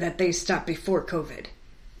swear that they stopped before COVID.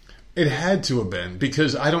 It had to have been,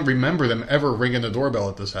 because I don't remember them ever ringing the doorbell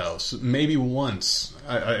at this house. Maybe once.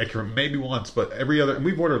 I can maybe once, but every other...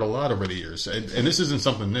 We've ordered a lot over the years, and this isn't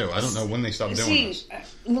something new. I don't know when they stopped doing this.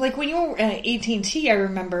 When you were at AT&T, I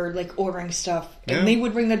remember, ordering stuff, and they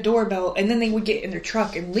would ring the doorbell, and then they would get in their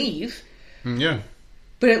truck and leave. Yeah.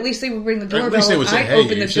 But at least they would ring the doorbell. At least they would say, "Hey,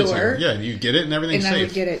 open the door." Yeah, you get it and everything's safe. And I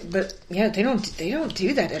would get it, but yeah, they don't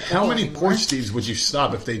do that at all. How many anymore. porch thieves would you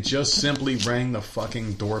stop if they just simply rang the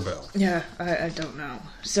fucking doorbell? Yeah, I don't know.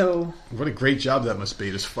 So what a great job that must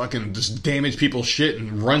be. Just damage people's shit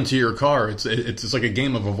and run to your car. It's like a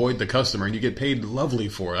game of avoid the customer, and you get paid lovely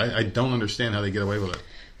for it. I don't understand how they get away with it.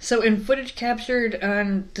 So in footage captured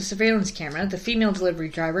on the surveillance camera, the female delivery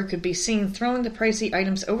driver could be seen throwing the pricey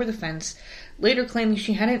items over the fence, later claiming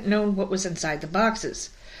she hadn't known what was inside the boxes.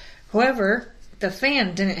 However, the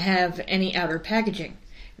fan didn't have any outer packaging,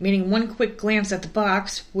 meaning one quick glance at the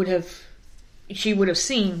box she would have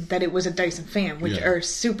seen that it was a Dyson fan, which are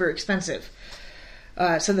super expensive.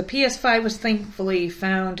 So the PS5 was thankfully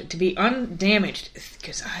found to be undamaged,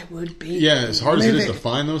 because I would be as hard as it is to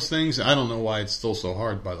find those things, I don't know why it's still so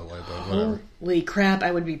hard, by the way, but whatever. Holy crap,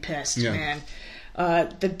 I would be pissed, man.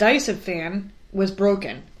 The Dyson fan was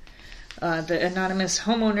broken. The anonymous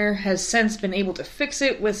homeowner has since been able to fix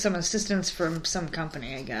it with some assistance from some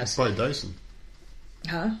company, I guess. It's probably Dyson.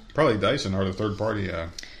 Huh? Probably Dyson, or the third-party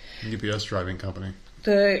UPS driving company.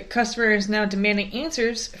 The customer is now demanding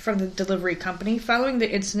answers from the delivery company following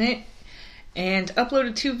the incident, and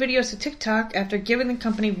uploaded 2 videos to TikTok after giving the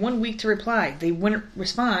company 1 week to reply. They wouldn't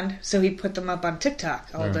respond, so he put them up on TikTok,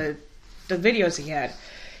 all the videos he had.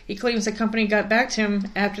 He claims the company got back to him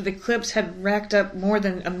after the clips had racked up more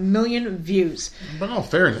than 1 million views. But in all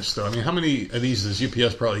fairness, though, I mean, how many of these does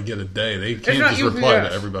UPS probably get a day? They can't just reply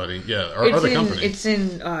to everybody. Yeah, or the company. It's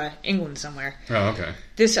in England somewhere. Oh, okay.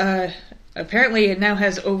 This, apparently it now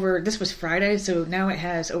has this was Friday, so now it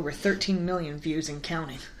has over 13 million views and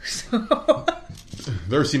counting. So...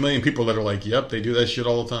 There's a million people that are like, yep, they do that shit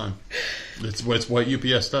all the time. It's what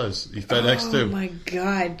UPS does. FedEx too. Oh my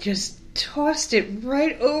god, just tossed it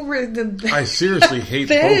right over the... I seriously hate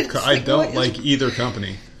both. I don't like either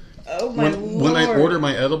company. Oh my Lord. When I order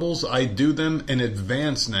my edibles, I do them in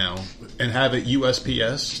advance now and have it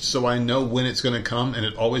USPS, so I know when it's going to come, and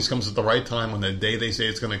it always comes at the right time on the day they say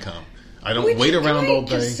it's going to come. I don't wait around all day.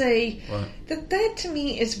 Can I just say that to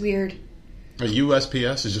me is weird. A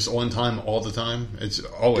USPS is just on time all the time. It's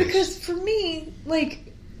always... Because for me,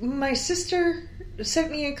 my sister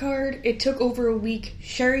sent me a card. It took over a week.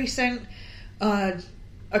 Sherry sent a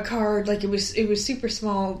card. It was super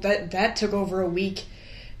small. That took over a week.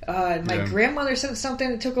 My grandmother sent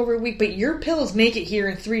something that took over a week. But your pills make it here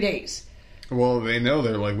in 3 days. Well, they know.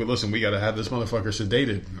 They're like, well, listen, we got to have this motherfucker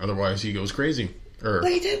sedated. Otherwise, he goes crazy.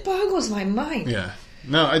 That boggles my mind. Yeah.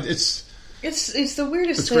 No, It's the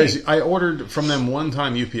weirdest thing. It's crazy. I ordered from them one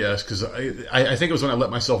time UPS because I think it was when I let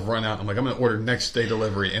myself run out. I'm like, I'm going to order next day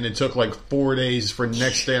delivery. And it took 4 days for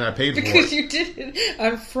next day and I paid for it. Because you did it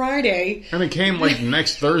on Friday. And it came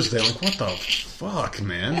next Thursday. I'm like, what the fuck,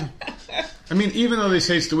 man? I mean, even though they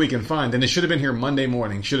say it's the weekend, fine. Then it should have been here Monday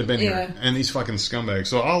morning. Should have been here. And these fucking scumbags.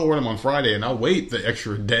 So I'll order them on Friday and I'll wait the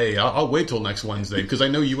extra day. I'll wait till next Wednesday because I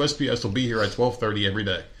know USPS will be here at 12:30 every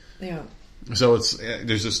day. Yeah. So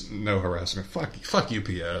there's just no harassment. Fuck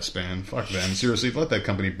UPS, man. Fuck them. Seriously, let that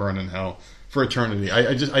company burn in hell for eternity.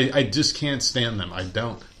 I just can't stand them. I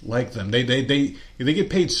don't like them. They get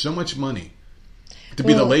paid so much money to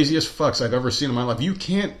be the laziest fucks I've ever seen in my life. You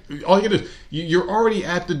can't. All you gotta do, you're already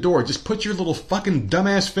at the door. Just put your little fucking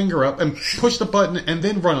dumbass finger up and push the button and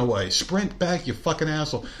then run away. Sprint back, you fucking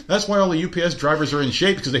asshole. That's why all the UPS drivers are in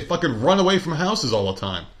shape because they fucking run away from houses all the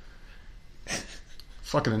time.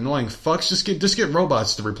 Fucking annoying fucks. Just get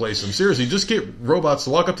robots to replace them. Seriously, just get robots to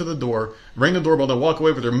walk up to the door, ring the doorbell, then walk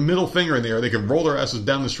away with their middle finger in the air. They can roll their asses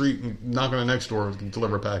down the street and knock on the next door and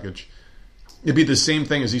deliver a package. It'd be the same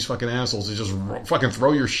thing as these fucking assholes. They just fucking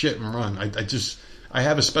throw your shit and run. I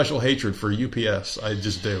have a special hatred for UPS. I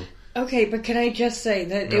just do. Okay, but can I just say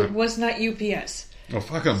that it was not UPS? Oh,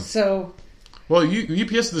 fuck them. So... Well,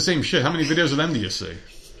 UPS is the same shit. How many videos of them do you see?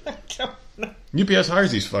 I don't know. UPS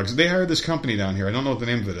hires these fucks. They hired this company down here. I don't know what the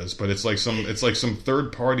name of it is, but it's like some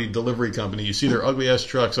third party delivery company. You see their ugly ass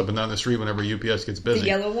trucks up and down the street whenever UPS gets busy. The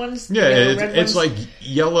yellow ones? Yeah, it's ones? like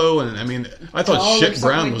yellow, and I mean, I thought shit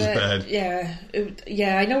brown was bad.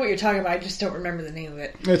 Yeah, I know what you're talking about. I just don't remember the name of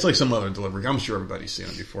it. It's like some other delivery. I'm sure everybody's seen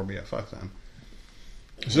it before, but yeah, fuck them.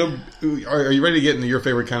 So, are you ready to get into your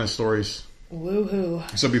favorite kind of stories?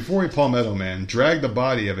 Woohoo. So before a Palmetto man dragged the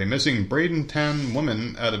body of a missing Bradenton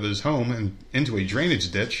woman out of his home and into a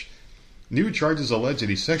drainage ditch, new charges allege that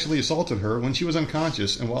he sexually assaulted her when she was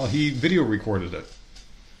unconscious and while he video recorded it.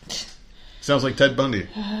 Sounds like Ted Bundy.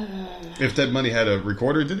 If Ted Bundy had a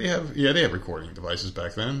recorder, did they have? Yeah, they had recording devices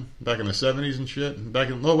back then, back in the 70s and shit.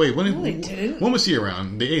 When was he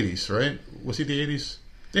around? The 80s, right? Was he the 80s?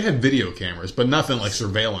 They had video cameras, but nothing like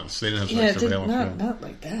surveillance. They didn't have surveillance. Not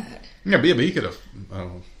like that. Yeah, but he could have.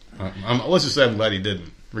 Let's just say I'm glad he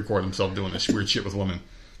didn't record himself doing this weird shit with women.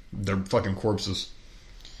 They're fucking corpses.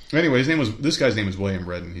 Anyway, this guy's name is William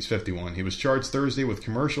Redden. He's 51. He was charged Thursday with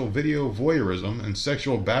commercial video voyeurism and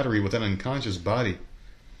sexual battery with an unconscious body.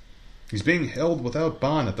 He's being held without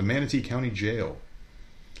bond at the Manatee County Jail.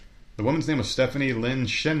 The woman's name was Stephanie Lynn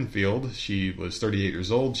Shenfield. She was 38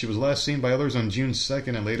 years old. She was last seen by others on June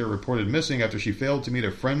 2nd and later reported missing after she failed to meet a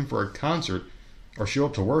friend for a concert or show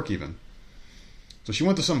up to work even. So she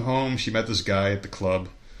went to some home. She met this guy at the club.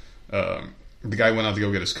 The guy went out to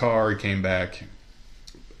go get his car. He came back.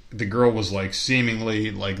 The girl was like seemingly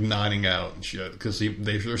like nodding out and shit because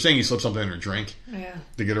they're saying he slipped something in her drink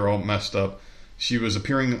to get her all messed up. She was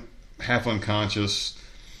appearing half unconscious.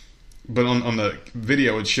 But on the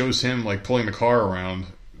video, it shows him like pulling the car around,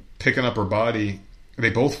 picking up her body. They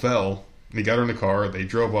both fell. He got her in the car. They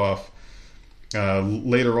drove off.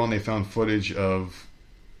 Later on, they found footage of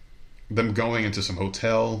them going into some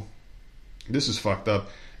hotel. This is fucked up.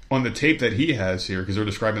 On the tape that he has here, because they're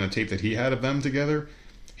describing the tape that he had of them together,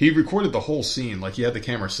 he recorded the whole scene. Like, he had the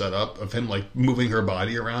camera set up of him, like, moving her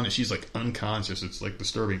body around, and she's, like, unconscious. It's, like,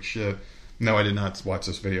 disturbing shit. No, I did not watch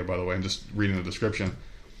this video, by the way. I'm just reading the description.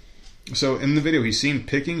 So, in the video, he's seen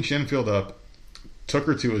picking Shenfield up, took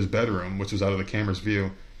her to his bedroom, which was out of the camera's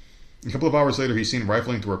view. A couple of hours later, he's seen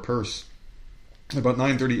rifling through her purse. About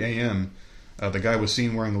 9:30 a.m., the guy was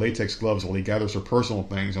seen wearing latex gloves while he gathers her personal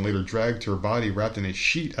things and later dragged her body wrapped in a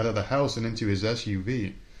sheet out of the house and into his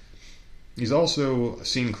SUV. He's also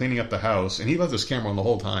seen cleaning up the house, and he left his camera on the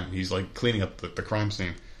whole time. He's like cleaning up the crime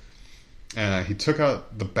scene. He took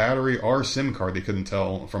out the battery or SIM card they couldn't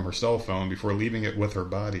tell from her cell phone before leaving it with her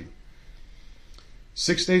body.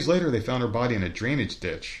 6 days later, they found her body in a drainage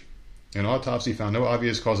ditch. An autopsy found no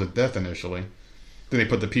obvious cause of death initially. Then they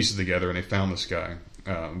put the pieces together and they found this guy.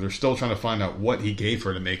 They're still trying to find out what he gave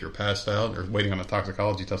her to make her pass out. They're waiting on a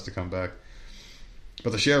toxicology test to come back.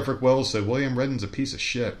 But the sheriff, Rick Wells, said William Redden's a piece of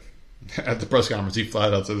shit. At the press conference, he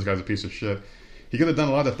flat out said this guy's a piece of shit. He could have done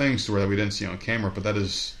a lot of things to her that we didn't see on camera, but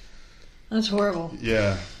that's horrible.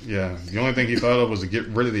 Yeah. The only thing he thought of was to get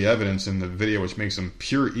rid of the evidence in the video, which makes him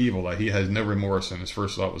pure evil. Like, he has no remorse, and his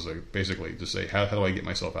first thought was like, basically to say, how do I get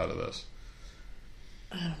myself out of this?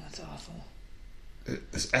 Oh, that's awful.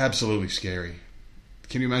 It's absolutely scary.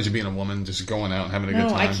 Can you imagine being a woman just going out and having a good time?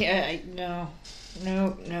 No, I can't.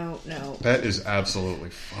 No. That is absolutely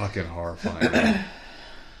fucking horrifying.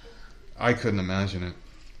 I couldn't imagine it.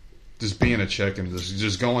 Just being a chick and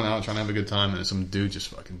just going out trying to have a good time, and some dude just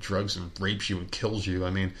fucking drugs and rapes you and kills you.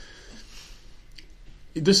 I mean,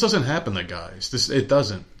 this doesn't happen to guys. It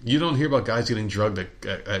doesn't. You don't hear about guys getting drugged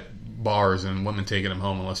at bars and women taking them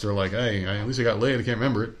home unless they're like, hey, at least I got laid. I can't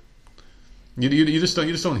remember it. You just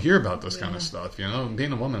don't hear about this kind of stuff. You know,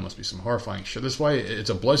 being a woman must be some horrifying shit. That's why it's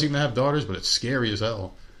a blessing to have daughters, but it's scary as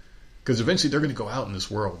hell. Because eventually they're going to go out in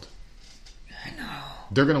this world. I know.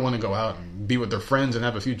 They're going to want to go out and be with their friends and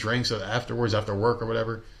have a few drinks afterwards, after work or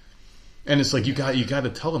whatever. And it's like you got to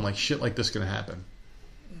tell them like shit like this can happen.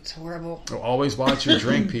 It's horrible. Always watch your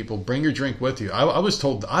drink, people. Bring your drink with you. I was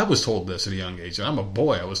told this at a young age, and I'm a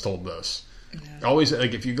boy. I was told this. Yeah. Always,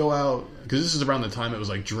 like, if you go out, because this is around the time it was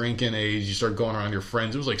like drinking age, you start going around your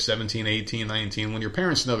friends. It was like 17, 18, 19. When your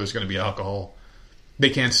parents know there's going to be alcohol, they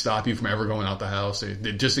can't stop you from ever going out the house.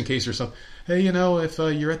 Just in case there's something. Hey, if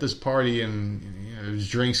you're at this party and there's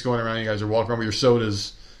drinks going around, you guys are walking around with your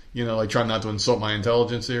sodas, like trying not to insult my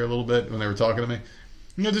intelligence there a little bit when they were talking to me.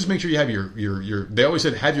 Just make sure you have your they always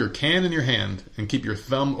said have your can in your hand and keep your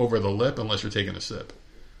thumb over the lip unless you're taking a sip.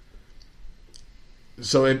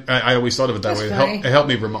 So I always thought of it that way. It helped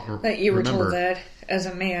me remember. That you were told that as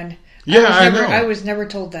a man. Yeah, I know. I was never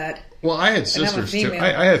told that. Well, I had sisters too.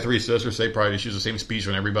 I had three sisters. They probably just use the same speech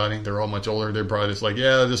on everybody. They're all much older. They're probably just like,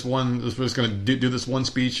 yeah, this was going to do this one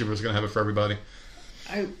speech. It was going to have it for everybody.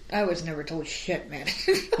 I was never told shit, man.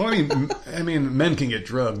 Well, I mean, men can get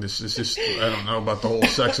drugged. It's just, I don't know about the whole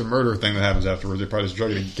sex and murder thing that happens afterwards. They probably just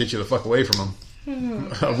drug it to get you the fuck away from them.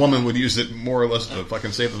 A woman would use it more or less to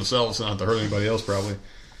fucking save themselves and not to hurt anybody else, probably.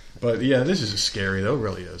 But yeah, this is scary, though. It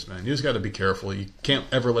really is, man. You just got to be careful. You can't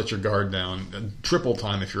ever let your guard down. Triple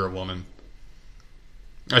time if you're a woman.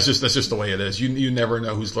 That's just the way it is. You never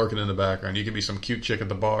know who's lurking in the background. You could be some cute chick at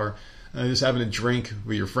the bar, just having a drink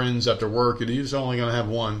with your friends after work, and you're just only going to have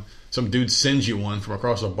one. Some dude sends you one from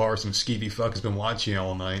across the bar. Some skeevy fuck has been watching you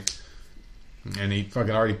all night. And he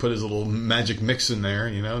fucking already put his little magic mix in there,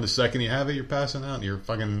 you know. The second you have it, you're passing out. You're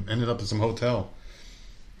fucking ended up in some hotel.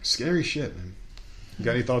 Scary shit, man. You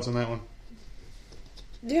got any thoughts on that one?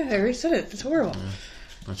 Yeah, I already said it. It's horrible. Yeah,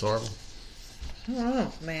 that's horrible. I don't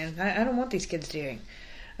know, man. I don't want these kids dating.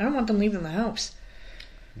 I don't want them leaving the house.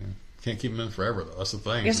 Yeah. Can't keep them in forever, though. That's the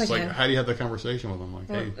thing. Yes, it's I like, can. how do you have that conversation with them? Like,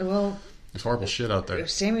 hey, well, there's horrible shit out there.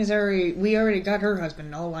 We already got her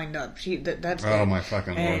husband all lined up. That's oh, my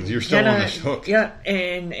fucking Lord. You're still on this hook. Yeah,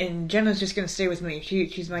 and Jenna's just going to stay with me.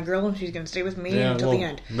 She's my girl, and she's going to stay with me until the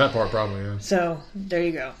end. That part probably, yeah. So, there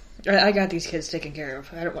you go. I got these kids taken care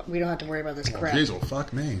of. We don't have to worry about this crap. Jeez, well,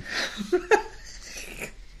 fuck me.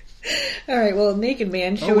 All right, well, Naked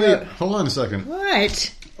Man showed up. Hold on a second.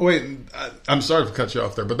 What? Wait, I'm sorry to cut you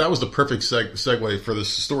off there, but that was the perfect segue for this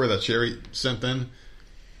story that Sherry sent in.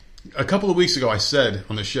 A couple of weeks ago, I said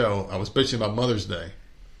on the show, I was bitching about Mother's Day.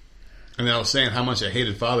 And then I was saying how much I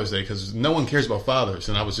hated Father's Day because no one cares about fathers.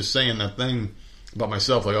 And I was just saying that thing about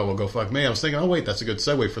myself, like, oh, well, go fuck me. I was thinking, oh, wait, that's a good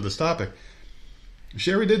segue for this topic.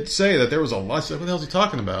 Sherry did say that there was a lot. What the hell is he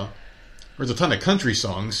talking about? There's a ton of country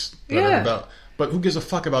songs that are about. But who gives a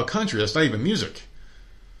fuck about country? That's not even music.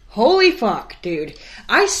 Holy fuck, dude!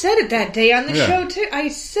 I said it that day on the show too. I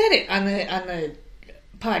said it on the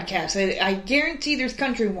podcast. I guarantee there's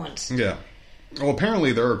country ones. Yeah. Well,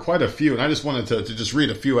 apparently there are quite a few, and I just wanted to just read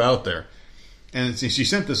a few out there. And she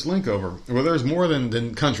sent this link over. Well, there's more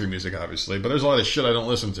than country music, obviously, but there's a lot of shit I don't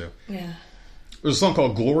listen to. Yeah. There's a song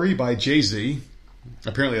called "Glory" by Jay-Z.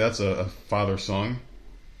 Apparently that's a father song.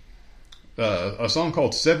 A song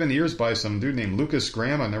called 7 Years by some dude named Lucas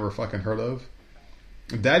Graham I never fucking heard of.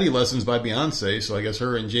 Daddy Lessons by Beyonce, so I guess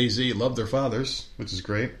her and Jay-Z love their fathers, which is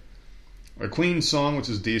great. A Queen song, which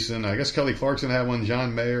is decent. I guess Kelly Clarkson had one,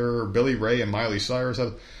 John Mayer, Billy Ray, and Miley Cyrus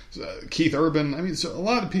had Keith Urban. I mean, so a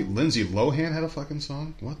lot of people. Lindsay Lohan had a fucking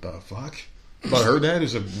song. What the fuck? About her dad,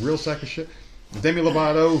 who's a real sack of shit. Demi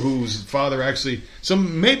Lovato, whose father actually... So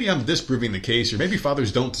maybe I'm disproving the case here. Maybe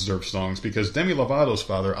fathers don't deserve songs because Demi Lovato's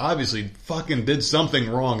father obviously fucking did something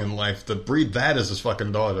wrong in life to breed that as his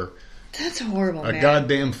fucking daughter. That's horrible, man. A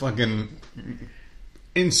goddamn fucking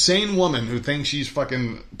insane woman who thinks she's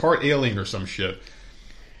fucking part alien or some shit.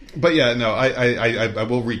 But yeah, no, I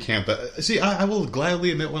will recant that. See, I will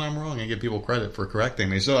gladly admit when I'm wrong and give people credit for correcting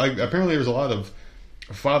me. So apparently there's a lot of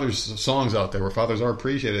fathers' songs out there where fathers are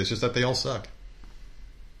appreciated. It's just that they all suck.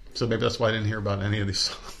 So maybe that's why I didn't hear about any of these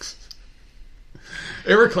songs.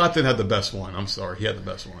 Eric Clapton had the best one. I'm sorry. He had the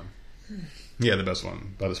best one. He had the best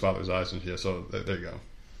one. About his father's eyes and shit. So there you go.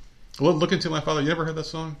 Look Into My Father. You ever heard that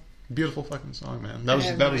song? Beautiful fucking song, man. That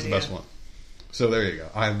was the best one. So there you go.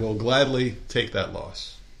 I will gladly take that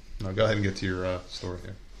loss. Now go ahead and get to your story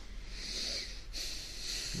here.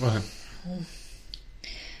 What?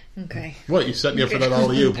 Okay. What? You set me up for that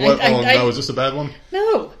alley-oop. What? No, is this a bad one?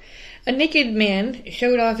 No. A naked man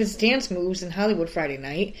showed off his dance moves in Hollywood Friday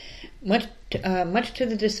night, much to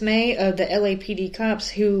the dismay of the LAPD cops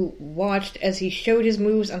who watched as he showed his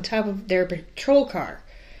moves on top of their patrol car.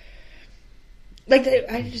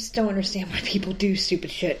 I just don't understand why people do stupid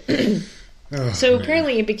shit. So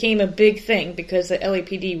apparently it became a big thing because the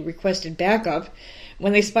LAPD requested backup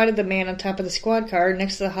when they spotted the man on top of the squad car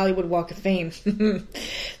next to the Hollywood Walk of Fame.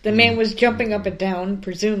 The man was jumping up and down,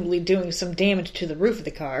 presumably doing some damage to the roof of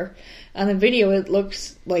the car. On the video, it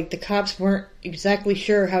looks like the cops weren't exactly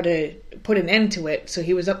sure how to put an end to it, so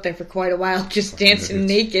he was up there for quite a while just dancing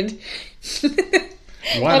naked.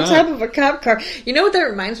 Why on top of a cop car. You know what that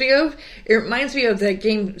reminds me of? It reminds me of that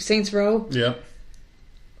game Saints Row. Yeah.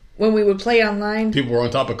 When we would play online. People were on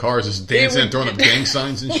top of cars just dancing and throwing up gang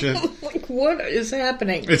signs and shit. Like, what is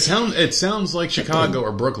happening? It sounds like Chicago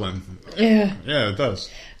or Brooklyn. Yeah. Yeah, it does.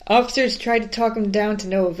 Officers tried to talk him down to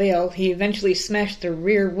no avail. He eventually smashed the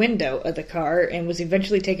rear window of the car and was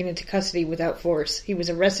eventually taken into custody without force. He was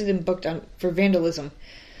arrested and booked for vandalism.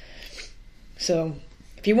 So,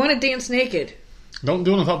 if you want to dance naked... Don't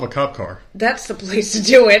do it on top of a cop car. That's the place to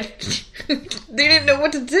do it. They didn't know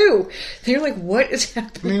what to do. They were like, what is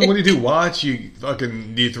happening? I mean, what do you do? Watch? Do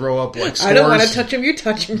you throw up, like, scores? I don't want to touch him. You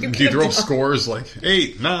touch him. Do you throw up scores, like,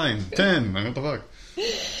 8, 9, 10? What the fuck?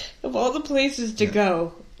 Of all the places to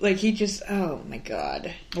go, like he just, oh my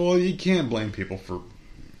god. Well, you can't blame people for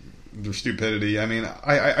their stupidity. I mean,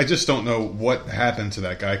 I just don't know what happened to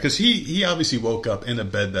that guy, because he obviously woke up in a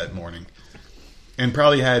bed that morning and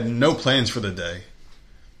probably had no plans for the day.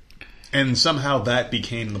 And somehow that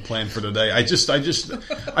became the plan for the day.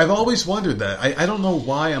 I've always wondered that. I don't know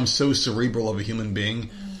why I'm so cerebral of a human being.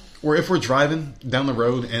 Or if we're driving down the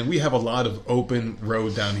road, and we have a lot of open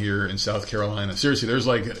road down here in South Carolina. Seriously, there's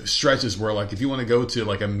like stretches where like if you want to go to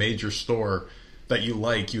like a major store that you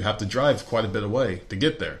like, you have to drive quite a bit away to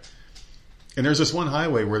get there. And there's this one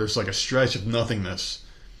highway where there's like a stretch of nothingness.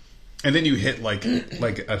 And then you hit like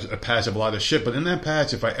a patch of a lot of shit. But in that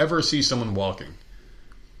patch, if I ever see someone walking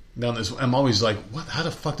down this, I'm always like, what? How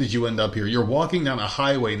the fuck did you end up here? You're walking down a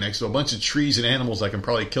highway next to a bunch of trees and animals that can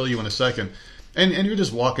probably kill you in a second. And you're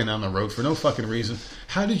just walking down the road for no fucking reason.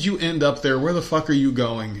 How did you end up there? Where the fuck are you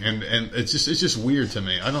going? And it's just weird to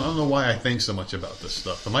me. I don't know why I think so much about this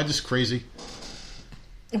stuff. Am I just crazy?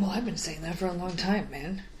 Well, I've been saying that for a long time,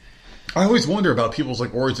 man. I always wonder about people's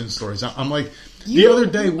like origin stories. I'm like, the other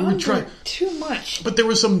day we were trying too much, but there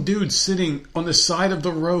was some dude sitting on the side of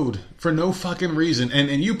the road for no fucking reason,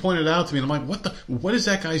 and you pointed it out to me, and I'm like, what is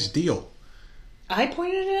that guy's deal? I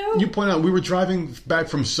pointed it out? You pointed out we were driving back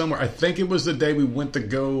from somewhere. I think it was the day we went to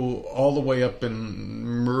go all the way up in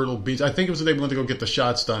Myrtle Beach. I think it was the day we went to go get the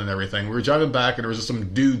shots done and everything. We were driving back, and there was just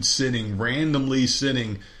some dude randomly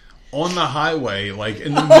sitting on the highway, like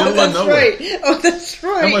in the middle of nowhere. Right. Oh, that's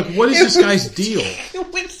right. I'm like, what is this guy's deal?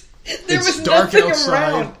 There was dark nothing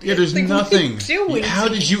outside. around. Yeah, there's like, nothing. What are you doing? How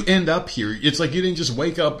did you end up here? It's like you didn't just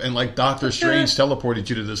wake up and like Doctor Strange teleported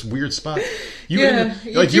you to this weird spot.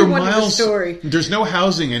 You're miles. There's no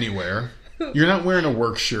housing anywhere. You're not wearing a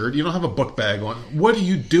work shirt. You don't have a book bag on. What are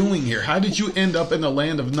you doing here? How did you end up in the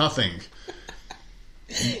land of nothing?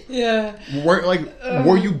 Yeah.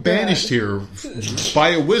 Were you banished here by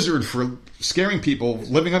a wizard for scaring people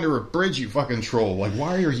living under a bridge, you fucking troll? Like,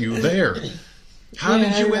 why are you there? How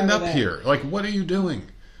did you end up here? Like, what are you doing?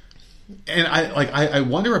 And I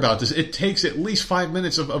wonder about this. It takes at least 5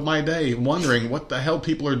 minutes of my day wondering what the hell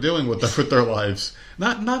people are doing with their lives.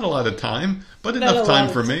 Not a lot of time, but enough time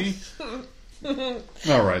for me.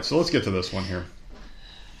 All right, so let's get to this one here.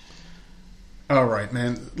 All right,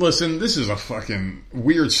 man. Listen, this is a fucking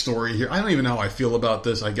weird story here. I don't even know how I feel about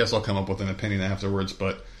this. I guess I'll come up with an opinion afterwards.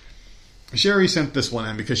 But Sherry sent this one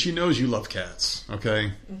in because she knows you love cats,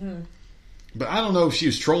 okay? Mm-hmm. But I don't know if she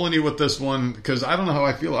was trolling you with this one because I don't know how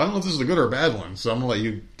I feel. I don't know if this is a good or a bad one, so I'm going to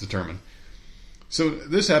let you determine. So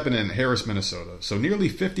this happened in Harris, Minnesota. So nearly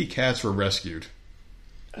 50 cats were rescued.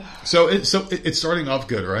 So it's starting off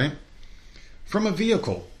good, right? From a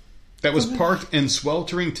vehicle that was parked in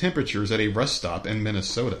sweltering temperatures at a rest stop in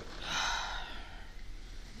Minnesota.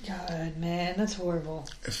 God, man, that's horrible.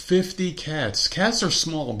 50 cats. Cats are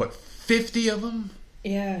small, but 50 of them?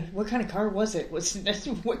 Yeah. What kind of car was it?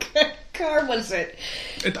 What kind of car was it?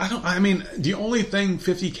 I mean, the only thing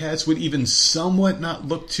 50 cats would even somewhat not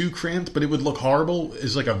look too cramped, but it would look horrible,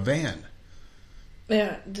 is like a van.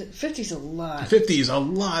 Yeah, 50's a lot. 50 is a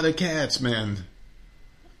lot of cats, man.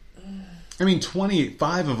 I mean,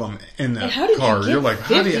 25 of them in that car. You're like,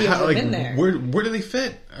 where do they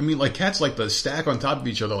fit? I mean, like cats like to stack on top of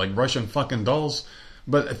each other like Russian fucking dolls,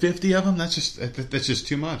 but 50 of them, that's just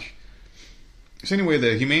too much. So anyway,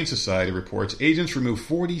 the Humane Society reports agents removed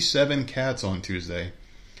 47 cats on Tuesday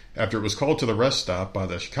after it was called to the rest stop by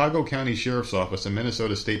the Chicago County Sheriff's Office and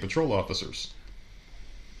Minnesota State Patrol officers.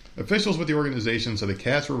 Officials with the organization said the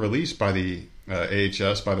cats were released by the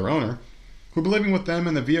AHS by their owner, who'd been living with them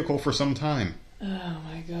in the vehicle for some time. Oh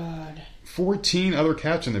my God. 14 other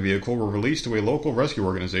cats in the vehicle were released to a local rescue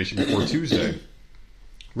organization before Tuesday.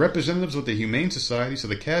 Representatives with the Humane Society said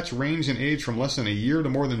the cats range in age from less than a year to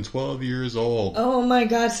more than 12 years old. Oh my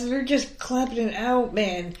God, so they're just clapping it out,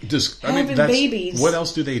 man. Having babies. What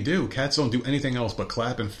else do they do? Cats don't do anything else but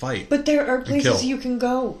clap and fight. But there are places you can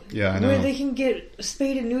go. Yeah, I know. Where they can get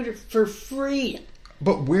spayed and neutered for free.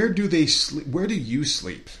 But where do they sleep? Where do you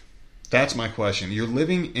sleep? That's my question. You're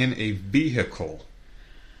living in a vehicle.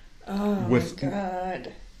 Oh my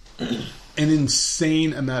God. An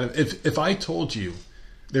insane amount of... If I told you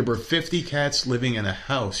there were 50 cats living in a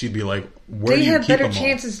house, you'd be like, where do you keep them all? They have better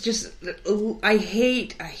chances. Just, I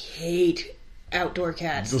hate outdoor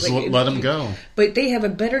cats. Just let them go. But they have a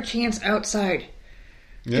better chance outside.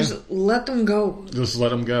 Yeah. Just let them go. Just let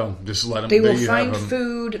them go. Just let them. They will find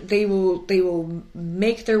food. They will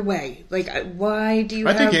make their way. Like, why do you?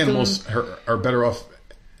 I think animals are better off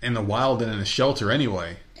in the wild than in a shelter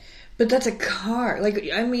anyway. But that's a car. Like,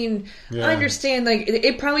 I mean, I understand. Like,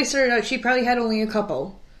 it probably started out. She probably had only a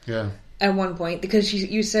couple. Yeah. at one point because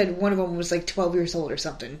you said one of them was like 12 years old or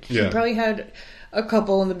something. She Yeah. probably had a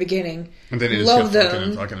couple in the beginning, And then they just loved kept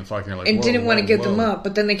them, fucking, like, and whoa, didn't want to whoa, give them whoa. up.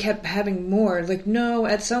 But then they kept having more. Like, no,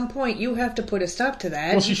 at some point you have to put a stop to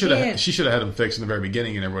that. Well, she You should have can't. had them fixed in the very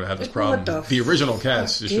beginning, and everyone had this Like, problem. what the The original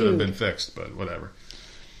cats fuck, should have dude? been fixed, but whatever.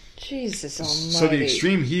 Jesus almighty. So the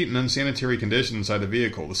extreme heat and unsanitary conditions inside the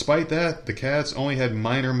vehicle. Despite that, the cats only had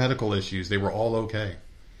minor medical issues. They were all okay.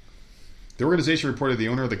 The organization reported the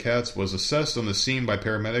owner of the cats was assessed on the scene by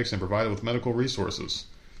paramedics and provided with medical resources.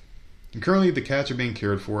 And currently, the cats are being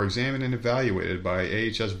cared for, examined, and evaluated by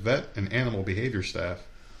AHS vet and animal behavior staff.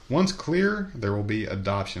 Once clear, there will be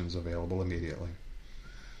adoptions available immediately.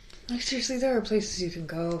 Like, seriously, there are places you can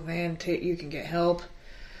go, man. You can get help.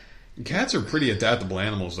 Cats are pretty adaptable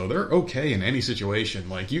animals, though. They're okay in any situation.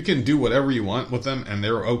 Like, you can do whatever you want with them, and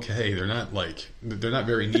they're okay. They're not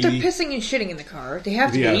very needy. But they're pissing and shitting in the car. They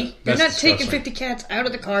have to Yeah, be. They're that's not taking disgusting. 50 cats out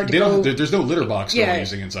of the car to They don't. go There's no litter box they're Yeah.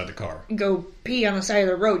 using inside the car. go pee on the side of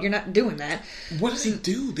the road. You're not doing that. What do they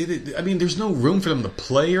do? I mean, there's no room for them to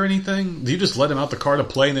play or anything. Do you just let them out the car to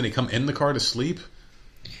play, and then they come in the car to sleep?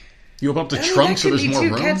 You open up the I mean, trunk that so could there's be more too.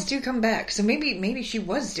 room. Cats do come back, so maybe she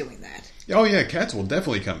was doing that. Oh yeah, cats will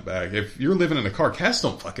definitely come back. If you're living in a car, cats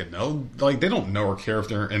don't fucking know. Like, they don't know or care if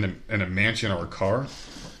they're in a mansion or a car.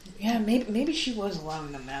 Yeah, maybe she was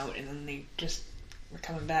allowing them out, and then they just were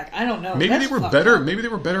coming back. I don't know. Maybe That's they were fucked better. up. Maybe they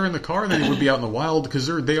were better in the car than they would be out in the wild because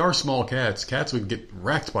they are small cats. Cats would get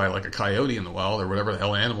wrecked by like a coyote in the wild or whatever the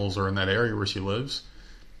hell animals are in that area where she lives.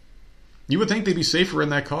 You would think they'd be safer in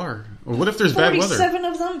that car. Well, what if there's bad weather? 47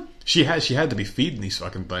 of them. She had to be feeding these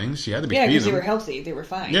fucking things. She had to be Yeah, feeding because they them. were healthy. They were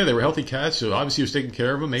fine. Yeah, they were healthy cats, so obviously he was taking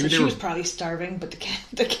care of them. Maybe So they she were. was probably starving, but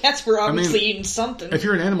the cats were obviously eating something. If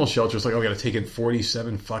you're an animal shelter, it's like, oh, I got to take in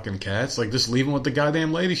 47 fucking cats. Like, just leave them with the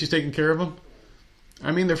goddamn lady. She's taking care of them.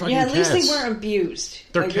 I mean, they're fucking yeah, at cats. least they weren't abused.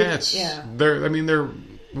 They're Like, cats. Yeah. They're.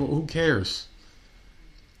 Who cares?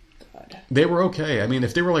 God. They were okay. I mean,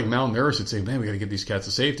 if they were like malnourished, it'd say, man, we got to get these cats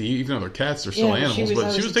to safety. Even though they're cats, they're still Yeah, animals. But she was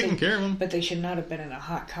obviously taking care of them. But they should not have been in a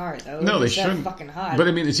hot car, though. No, they It's that shouldn't. fucking hot. But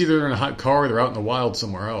I mean, it's either they're in a hot car or they're out in the wild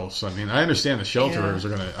somewhere else. I mean, I understand the shelters are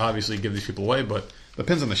going to obviously give these people away, but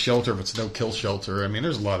depends on the shelter. If it's a no-kill shelter, I mean,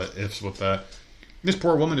 there's a lot of ifs with that. This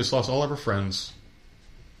poor woman just lost all of her friends.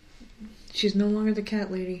 She's no longer the cat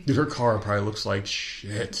lady. Dude, her car probably looks like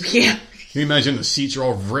shit. Yeah. Can you imagine the seats are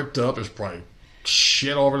all ripped up? There's probably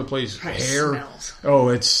shit all over the place. Probably Hair. smells. Oh,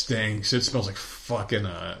 it stinks. It smells like fucking,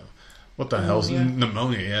 what the hell's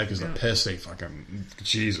pneumonia? Yeah, because the piss, they fucking,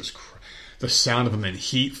 Jesus Christ. The sound of them in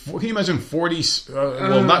heat. Can you imagine 40,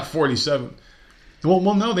 well, not 47.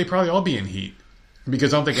 Well, no, they probably all be in heat.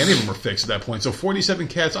 Because I don't think any of them were fixed at that point. So 47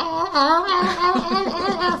 cats,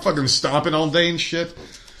 fucking stomping all day and shit.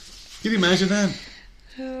 Can you imagine that?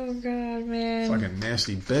 Oh, God, man. Fucking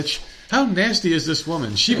nasty bitch. How nasty is this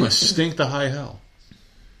woman? She must stink to high hell.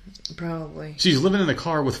 Probably. She's living in a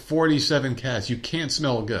car with 47 cats. You can't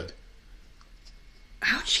smell good.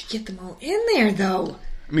 How'd she get them all in there, though?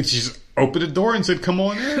 I mean, she just opened the door and said, come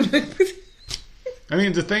on in. I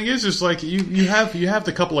mean, the thing is, it's like you have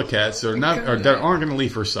the couple of cats that are not or that aren't going to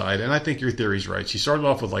leave her side, and I think your theory's right. She started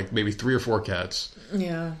off with like maybe 3 or 4 cats.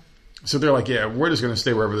 Yeah. So they're like, yeah, we're just going to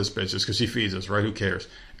stay wherever this bitch is because she feeds us, right? Who cares?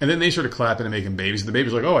 And then they started clapping and making babies. And the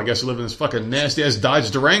baby's like, oh, I guess I live in this fucking nasty-ass Dodge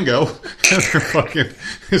Durango. And they're fucking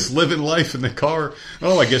just living life in the car.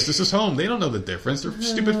 Oh, I guess this is home. They don't know the difference. They're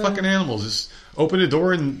stupid fucking animals. Just open the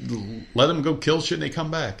door and let them go kill shit and they come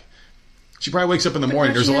back. She probably wakes up in the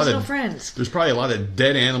morning. There's She a lot has of no friends. There's probably a lot of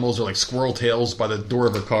dead animals or like squirrel tails by the door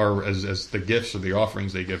of her car as the gifts or the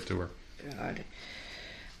offerings they give to her. God.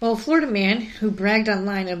 Well, a Florida man who bragged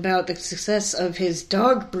online about the success of his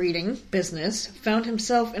dog breeding business found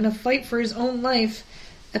himself in a fight for his own life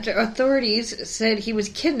after authorities said he was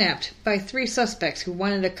kidnapped by 3 suspects who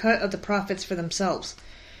wanted a cut of the profits for themselves.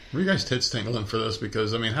 Were you guys tits tingling for this?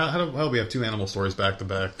 Because, I mean, how do we have 2 animal stories back to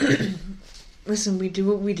back? Listen, we do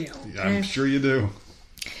what we do. I'm sure you do.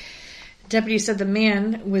 Deputies said the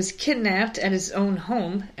man was kidnapped at his own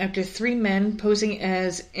home after 3 men posing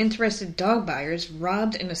as interested dog buyers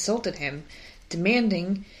robbed and assaulted him,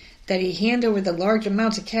 demanding that he hand over the large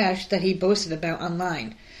amounts of cash that he boasted about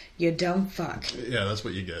online. You dumb fuck. Yeah, that's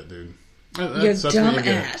what you get, dude. You That's dumb what you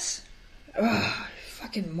get. ass. Ugh,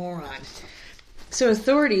 fucking moron. So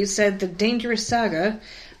authorities said the dangerous saga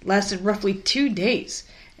lasted roughly 2 days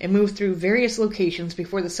and moved through various locations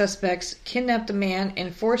before the suspects kidnapped the man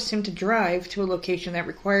and forced him to drive to a location that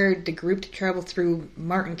required the group to travel through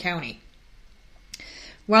Martin County.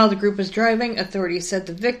 While the group was driving, authorities said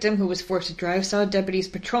the victim, who was forced to drive, saw deputies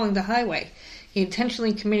patrolling the highway. He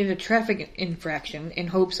intentionally committed a traffic infraction in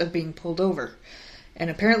hopes of being pulled over. And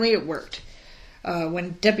apparently it worked.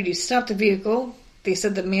 When deputies stopped the vehicle, they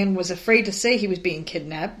said the man was afraid to say he was being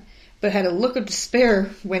kidnapped, but had a look of despair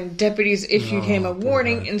when deputies issued him a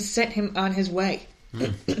warning and sent him on his way.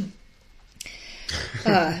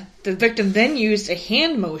 The victim then used a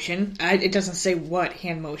hand motion. It doesn't say what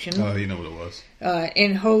hand motion. Oh, you know what it was.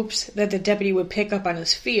 In hopes that the deputy would pick up on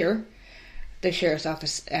his fear. The sheriff's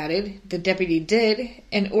office added. The deputy did,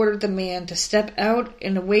 and ordered the man to step out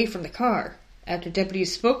and away from the car. After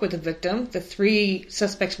deputies spoke with the victim, the 3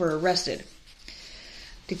 suspects were arrested.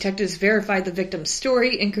 Detectives verified the victim's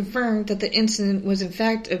story and confirmed that the incident was in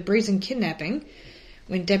fact a brazen kidnapping.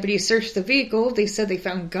 When deputies searched the vehicle, they said they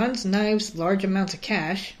found guns, knives, large amounts of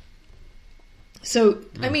cash. So,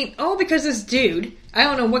 I mean, all because this dude, I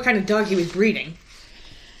don't know what kind of dog he was breeding,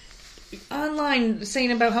 online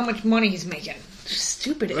saying about how much money he's making.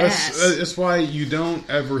 Stupid ass. That's why you don't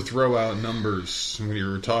ever throw out numbers when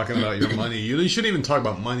you're talking about your money. You shouldn't even talk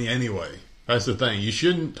about money anyway. That's the thing. You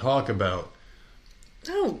shouldn't talk about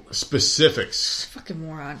specifics. Fucking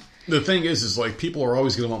moron. The thing is like people are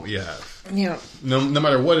always going to want what you have. Yeah. No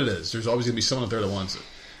matter what it is, there's always going to be someone out there that wants it.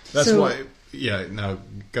 That's why. Yeah. Now,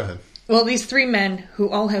 go ahead. Well, these 3 men who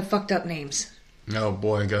all have fucked up names. Oh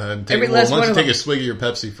boy, go ahead. Why don't you take a swig of your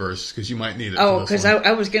Pepsi first, because you might need it. Oh, because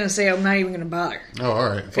I was going to say I'm not even going to bother. Oh, all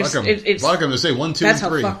right. Fuck them. Fuck them to say 1, 2, that's and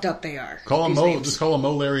 3. That's how fucked up they are. Call them Mo. Just call them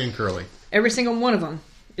Mo, Larry, and Curly. Every single one of them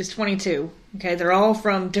is 22. Okay, they're all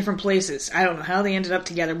from different places. I don't know how they ended up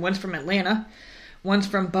together. One's from Atlanta, one's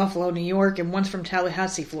from Buffalo, New York, and one's from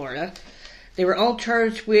Tallahassee, Florida. They were all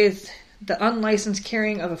charged with the unlicensed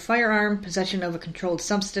carrying of a firearm, possession of a controlled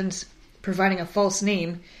substance, providing a false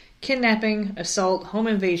name, kidnapping, assault, home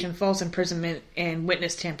invasion, false imprisonment, and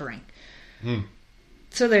witness tampering.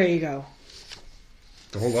 So there you go.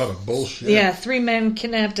 A whole lot of bullshit. Yeah, 3 men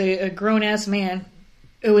kidnapped a grown-ass man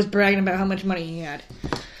who was bragging about how much money he had.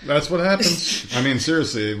 That's what happened. I mean,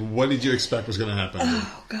 seriously, what did you expect was going to happen?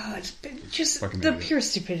 Oh, God. Just fucking the idiot. Pure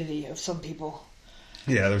stupidity of some people.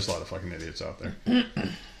 Yeah, there's a lot of fucking idiots out there.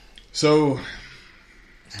 So,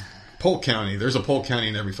 Polk County. There's a Polk County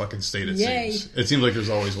in every fucking state, it seems. It seems like there's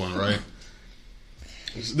always one, right?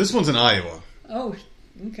 This one's in Iowa. Oh,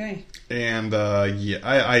 okay. And,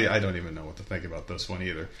 I don't even know what to think about this one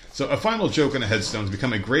either. So, a final joke on a headstone has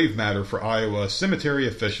become a grave matter for Iowa cemetery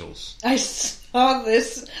officials. I saw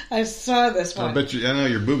this one. I bet you, I know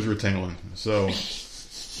your boobs were tingling. So,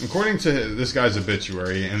 according to this guy's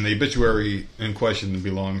obituary, and the obituary in question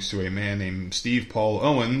belongs to a man named Steve Paul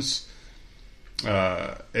Owens.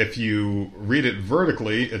 If you read it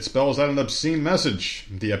vertically, it spells out an obscene message,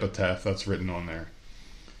 the epitaph that's written on there.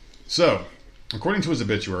 So, according to his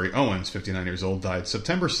obituary, Owens, 59 years old, died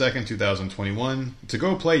September 2nd, 2021, to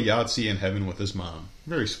go play Yahtzee in heaven with his mom.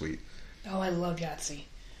 Very sweet. Oh, I love Yahtzee.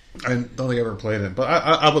 I don't think I ever played it, but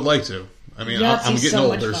I would like to. I mean, I'm getting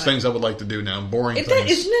old. There's things I would like to do now. Boring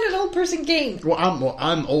things. Isn't that an old person game? Well,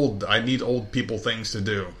 I'm old. I need old people things to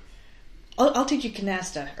do. I'll teach you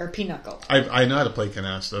canasta or pinochle. I know how to play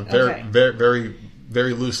canasta very,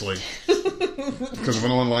 very loosely because of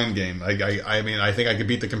an online game. I mean, I think I could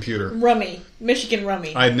beat the computer. Rummy, Michigan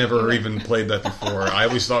Rummy. I'd never even played that before. I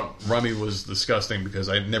always thought Rummy was disgusting because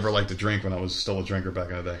I never liked to drink when I was still a drinker back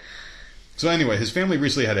in the day. So anyway, his family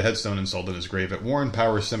recently had a headstone installed in his grave at Warren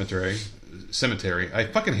Power Cemetery. I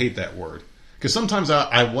fucking hate that word. Because sometimes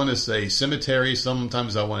I want to say cemetery,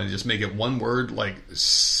 sometimes I want to just make it one word, like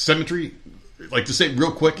cemetery, like to say it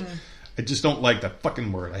real quick. I just don't like that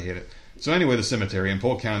fucking word. I hate it. So anyway, the cemetery in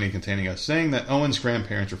Polk County containing a saying that Owen's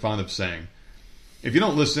grandparents were fond of saying, "If you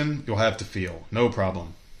don't listen, you'll have to feel. No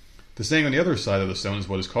problem." The saying on the other side of the stone is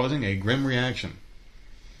what is causing a grim reaction.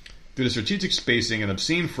 Due to strategic spacing, an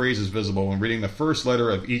obscene phrase is visible when reading the first letter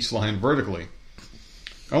of each line vertically.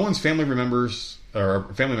 Owen's family members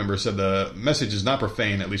said the message is not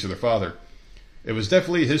profane, at least to their father. It was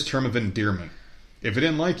definitely his term of endearment. If he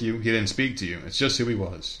didn't like you, he didn't speak to you. It's just who he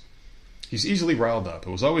was. He's easily riled up. It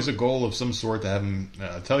was always a goal of some sort to have him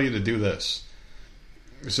tell you to do this.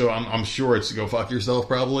 So I'm sure it's go fuck yourself,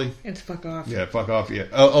 probably. It's fuck off. Yeah, fuck off. Yeah.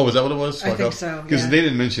 Oh, is that what it was? Fuck I think off? so. Because they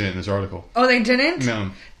didn't mention it in this article. Oh, they didn't?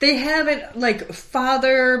 No. They have it like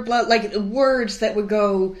father, blood, like words that would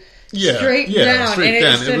go straight down, and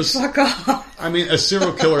it said fuck off. I mean, a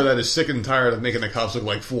serial killer that is sick and tired of making the cops look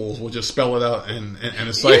like fools will just spell it out in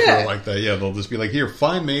a cipher like that. Yeah, they'll just be like, "Here,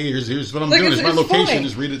 find me. Here's what I'm doing. Here's my location. Funny.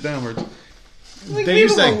 Just read it downwards." They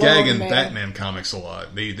use that gag in Batman comics a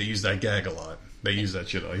lot. They use that gag a lot. They use that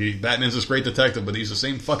shit. Batman's this great detective, but he used the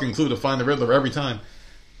same fucking clue to find the Riddler every time.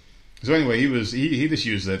 So anyway, he just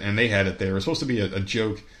used it, and they had it there. It was supposed to be a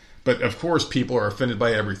joke, But of course, people are offended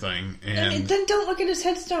by everything, and then don't look at his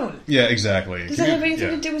headstone. Yeah, exactly. Does that have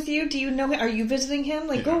anything to do with you? Do you know him? Are you visiting him?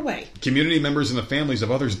 Go away. Community members and the families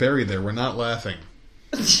of others buried there were not laughing.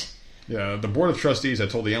 Yeah, the board of trustees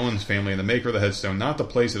had told the Owens family and the maker of the headstone not to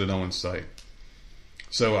place it at Owens' site.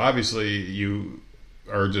 So obviously, you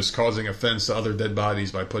are just causing offense to other dead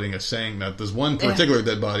bodies by putting a saying that this one particular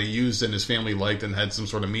dead body used and his family liked and had some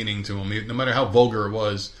sort of meaning to him. No matter how vulgar it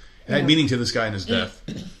was, it had meaning to this guy in his death.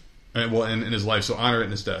 And, in his life, so honor it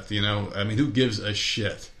in his death, I mean, who gives a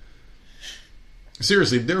shit?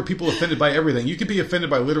 Seriously, there are people offended by everything. You could be offended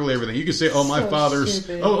by literally everything. You could say, oh, my father's...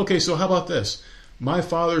 Stupid. Oh, okay, so how about this? My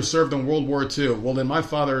father served in World War II. Well, then my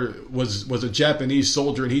father was a Japanese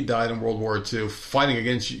soldier and he died in World War II fighting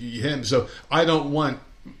against him. So I don't want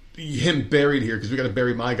him buried here because we got to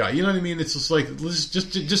bury my guy. You know what I mean? It's just like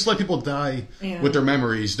just let people die with their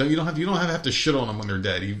memories. You don't have to shit on them when they're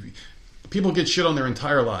dead. People get shit on their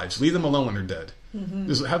entire lives. Leave them alone when they're dead. Mm-hmm.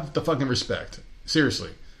 Just have the fucking respect.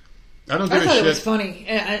 Seriously. I don't give a shit. I thought it was funny.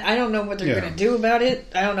 I don't know what they're going to do about it.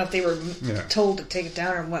 I don't know if they were told to take it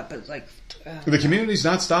down or what, but the community's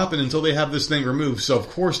not stopping until they have this thing removed. So of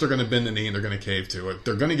course they're going to bend the knee and they're going to cave to it.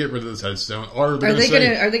 They're going to get rid of this headstone. Are they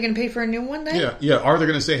going to pay for a new one then? Yeah. Are they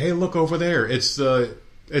going to say, "Hey, look over there. It's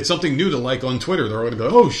something new to like on Twitter." They're going to go,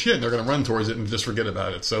 "Oh shit!" And they're going to run towards it and just forget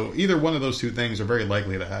about it. So either one of those two things are very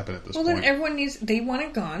likely to happen at this point. Well, then everyone needs. They want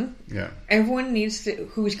it gone. Yeah. Everyone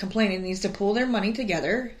who's complaining needs to pull their money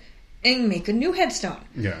together and make a new headstone.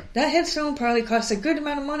 Yeah. That headstone probably costs a good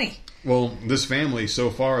amount of money. Well, this family, so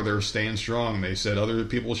far, they're staying strong. They said other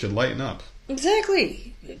people should lighten up.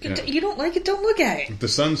 Exactly. Yeah. You don't like it, don't look at it. The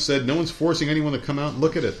son said, no one's forcing anyone to come out and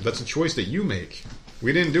look at it. That's a choice that you make.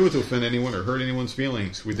 We didn't do it to offend anyone or hurt anyone's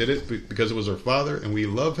feelings. We did it because it was our father, and we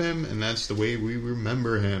love him, and that's the way we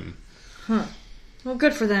remember him. Huh. Well,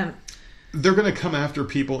 good for them. They're going to come after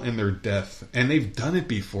people in their death, and they've done it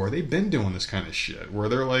before. They've been doing this kind of shit, where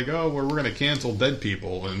they're like, oh, well, we're going to cancel dead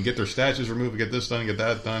people and get their statues removed, get this done, get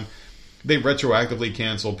that done. They retroactively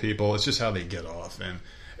cancel people. It's just how they get off.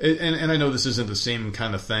 And I know this isn't the same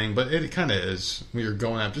kind of thing, but it kind of is. When you're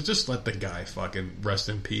going after, just let the guy fucking rest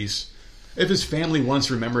in peace. If his family wants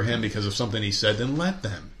to remember him because of something he said, then let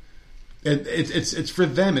them. It's for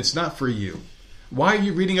them. It's not for you. Why are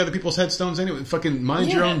you reading other people's headstones anyway? Fucking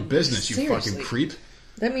mind your own business, seriously. You fucking creep.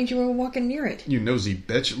 That means you were walking near it. You nosy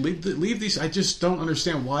bitch. Leave these. I just don't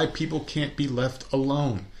understand why people can't be left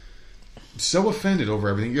alone. So offended over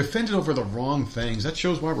everything. You're offended over the wrong things. That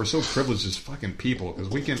shows why we're so privileged as fucking people. Because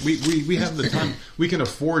we have the time. We can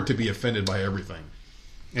afford to be offended by everything.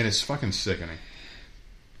 And it's fucking sickening.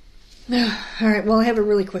 All right. Well, I have a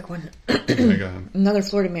really quick one. Okay, Another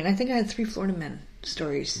Florida man. I think I had 3 Florida men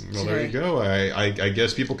stories. Well, there you go. I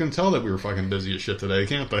guess people can tell that we were fucking busy as shit today,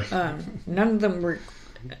 can't they? None of them were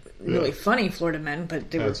really funny Florida men, but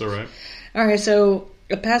they were. That's all right. All right. So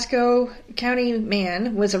a Pasco County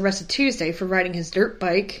man was arrested Tuesday for riding his dirt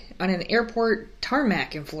bike on an airport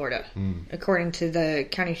tarmac in Florida, according to the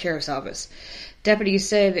county sheriff's office. Deputies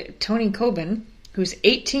said Tony Coben, who's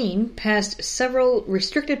 18, passed several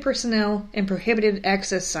restricted personnel and prohibited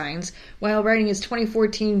access signs while riding his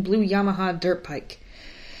 2014 blue Yamaha dirt bike.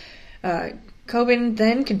 Coben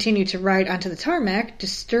then continued to ride onto the tarmac,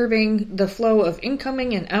 disturbing the flow of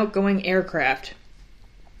incoming and outgoing aircraft.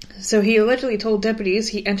 So he allegedly told deputies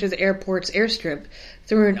he entered the airport's airstrip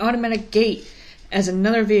through an automatic gate as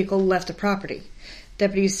another vehicle left the property.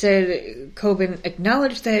 Deputies said Coben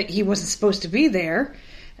acknowledged that he wasn't supposed to be there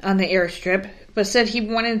on the airstrip, but said he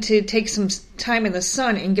wanted to take some time in the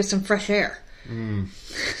sun and get some fresh air.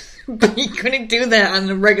 But he couldn't do that on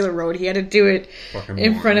the regular road. He had to do it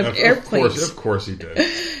in front of airplanes. Of course he did.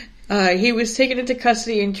 He was taken into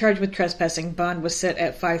custody and charged with trespassing. Bond was set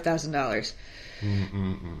at $5,000.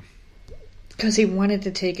 Because he wanted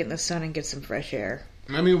to take it in the sun and get some fresh air.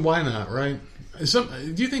 I mean, why not, right?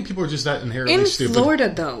 Do you think people are just that inherently stupid? In Florida,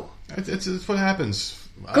 though. It's what happens.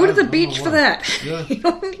 Go to the beach for that. Yeah. You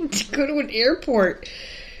don't need to go to an airport.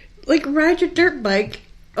 Ride your dirt bike.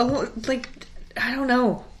 I don't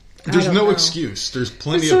know. There's no excuse. There's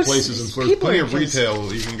plenty of places in Florida. There's plenty of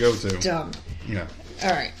retail you can go to. Dumb. Yeah.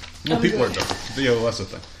 All right. Well, people are dumb. Yeah, that's the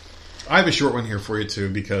thing. I have a short one here for you, too,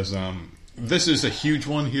 because this is a huge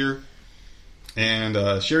one here.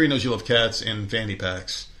 And Sherry knows you love cats and fanny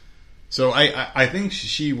packs. So I think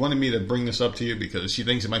she wanted me to bring this up to you because she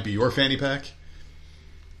thinks it might be your fanny pack.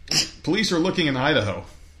 Police are looking in Idaho.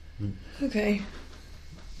 Okay.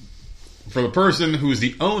 For the person who is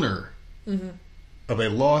the owner of a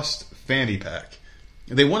lost fanny pack.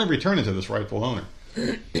 They want to return it to this rightful owner.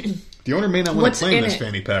 The owner may not want What's to claim in this it?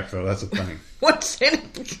 fanny pack, though. That's the thing. What's in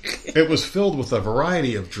it? It was filled with a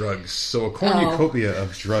variety of drugs, so a cornucopia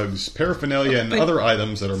of drugs, paraphernalia, and other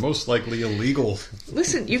items that are most likely illegal.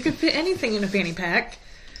 Listen, you can fit anything in a fanny pack.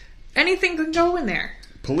 Anything can go in there.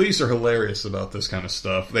 Police are hilarious about this kind of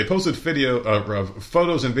stuff. They posted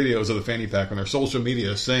photos and videos of the fanny pack on their social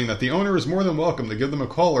media, saying that the owner is more than welcome to give them a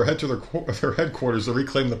call or head to their headquarters to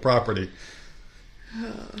reclaim the property.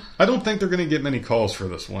 I don't think they're going to get many calls for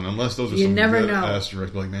this one, unless those are You some never good know.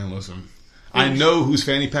 asterisks. Like, man, listen, I know whose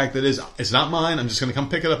fanny pack that is. It's not mine. I'm just going to come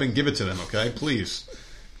pick it up and give it to them, okay? Please.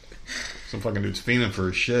 Some fucking dude's fiending for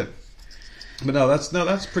his shit. But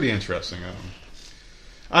that's pretty interesting.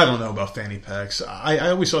 I don't know about fanny packs.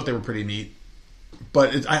 I always thought they were pretty neat.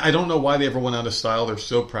 But I don't know why they ever went out of style. They're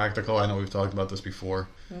so practical. I know we've talked about this before.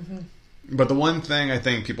 Mm-hmm. But the one thing I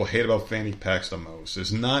think people hate about fanny packs the most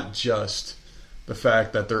is not just the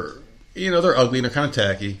fact that they're ugly and they're kind of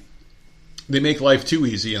tacky. They make life too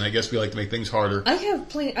easy, and I guess we like to make things harder. I have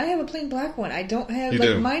a plain black one. I don't have You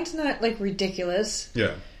do? mine's not like ridiculous.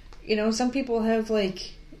 Yeah. Some people have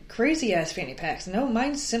like crazy ass fanny packs. No,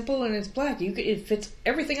 mine's simple and it's black. It fits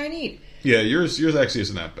everything I need. Yeah, yours actually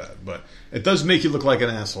isn't that bad, but it does make you look like an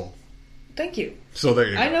asshole. Thank you. So there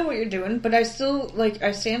you go. I know what you're doing, but I still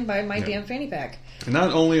I stand by my damn fanny pack. And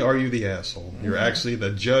not only are you the asshole, you're actually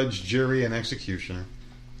the judge, jury, and executioner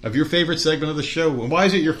of your favorite segment of the show. And why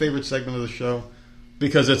is it your favorite segment of the show?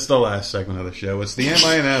 Because it's the last segment of the show. It's the Am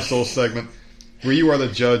I an Asshole segment, where you are the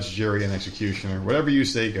judge, jury, and executioner. Whatever you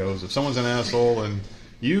say goes. If someone's an asshole and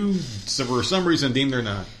you, for some reason, deem they're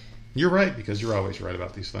not, you're right, because you're always right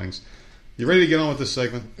about these things. You ready to get on with this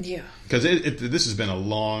segment? Yeah. Because this has been a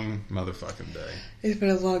long motherfucking day. It's been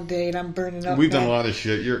a long day and I'm burning up. We've done a lot of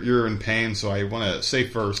shit. You're in pain, so I want to say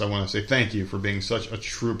first, I want to say thank you for being such a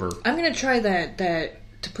trooper. I'm going to try that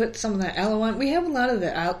to put some of that aloe on. We have a lot of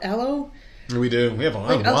the aloe. We do. We have a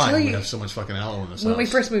lot of I'll wine. tell you, We have so much fucking aloe in this when house. we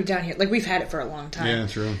first moved down here, we've had it for a long time. Yeah,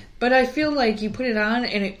 true. But I feel like you put it on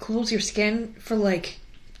and it cools your skin for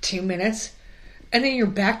 2 minutes. And then you're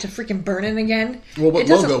back to freaking burning again. Well, what it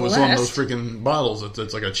doesn't logo was on those last. freaking bottles?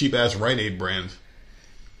 It's like a cheap-ass Rite Aid brand.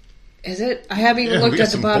 Is it? I haven't even Yeah, looked we got at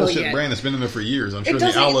the some bottle bullshit yet. brand that's been in there for years. I'm sure the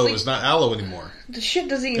doesn't aloe even- is not aloe anymore. The shit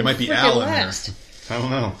doesn't even It might be freaking aloe in last. there. I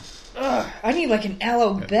don't know. Ugh, I need an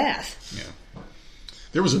aloe bath. Yeah.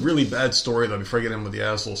 There was a really bad story, though, before I get in with the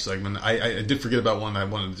asshole segment. I did forget about one I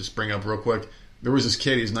wanted to just bring up real quick. There was this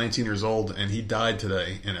kid, he's 19 years old, and he died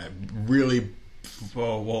today in a really,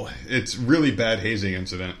 it's really bad hazing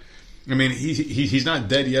incident. I mean, he's not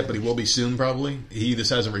dead yet, but he will be soon, probably. He just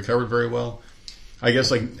hasn't recovered very well. I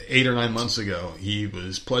guess 8 or 9 months ago, he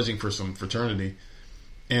was pledging for some fraternity,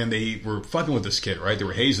 and they were fucking with this kid, right? They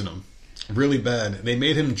were hazing him really bad. They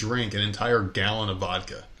made him drink an entire gallon of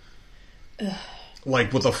vodka. Ugh.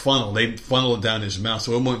 With a funnel. They funneled it down his mouth,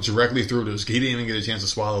 so it went directly through to his... He didn't even get a chance to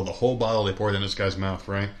swallow the whole bottle. They poured it in this guy's mouth,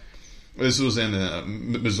 right? This was in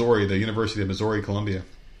Missouri, the University of Missouri, Columbia.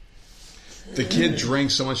 The kid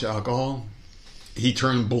drank so much alcohol, he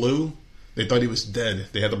turned blue. They thought he was dead.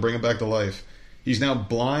 They had to bring him back to life. He's now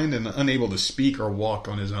blind and unable to speak or walk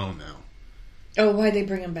on his own now. Oh, why'd they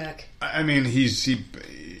bring him back? I mean, he's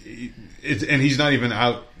not even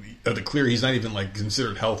out of the clear. He's not even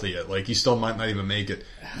considered healthy yet. He still might not even make it.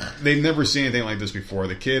 They've never seen anything like this before.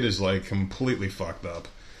 The kid is completely fucked up.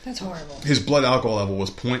 That's horrible. His blood alcohol level was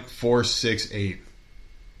 0.468.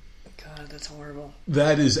 God, that's horrible.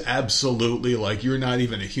 That is absolutely you're not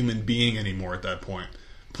even a human being anymore at that point.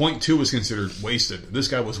 0.2 was considered wasted. This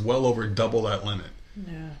guy was well over double that limit.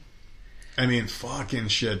 Yeah. I mean, fucking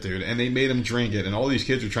shit, dude. And they made him drink it. And all these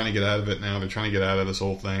kids are trying to get out of it now. They're trying to get out of this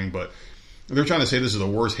whole thing. But they're trying to say this is the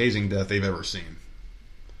worst hazing death they've ever seen.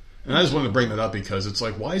 And I just wanted to bring that up because it's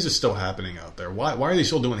why is this still happening out there? Why are they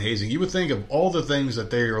still doing hazing? You would think of all the things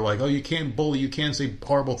that they are oh, you can't bully, you can't say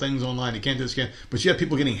horrible things online, you can't do this, but you have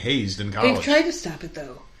people getting hazed in college. They've tried to stop it,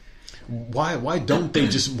 though. Why don't they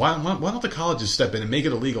just... Why don't the colleges step in and make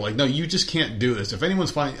it illegal? No, you just can't do this. If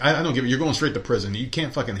anyone's fine... I don't give it. You're going straight to prison. You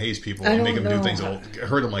can't fucking haze people and make them do things that will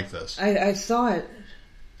hurt them like this. I thought...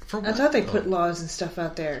 For what, I thought they put laws and stuff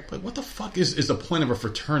out there. But what the fuck is the point of a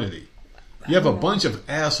fraternity? You have a bunch of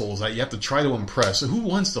assholes that you have to try to impress. So who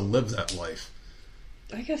wants to live that life?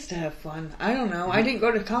 I guess to have fun. I don't know. I didn't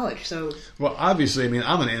go to college, so... Well, obviously,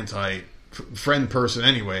 I'm an anti-friend person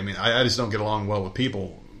anyway. I just don't get along well with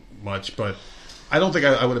people much, but I don't think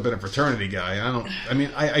I would have been a fraternity guy.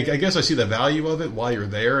 I guess I see the value of it while you're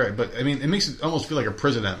there, but it makes it almost feel like a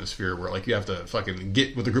prison atmosphere where you have to fucking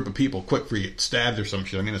get with a group of people quick before you get stabbed or some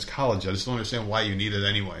shit. It's college. I just don't understand why you need it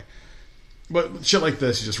anyway. But shit like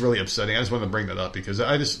this is just really upsetting. I just wanted to bring that up because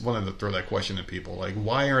I just wanted to throw that question at people. Like,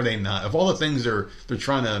 why are they not? Of all the things they're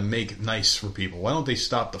trying to make nice for people, why don't they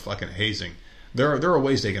stop the fucking hazing? There are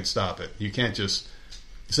ways they can stop it. You can't just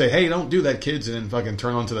say, hey, don't do that, kids, and then fucking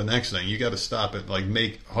turn on to the next thing. You got to stop it. Like,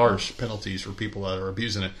 make harsh penalties for people that are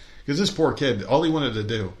abusing it. Because this poor kid, all he wanted to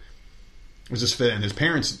do was just fit in. His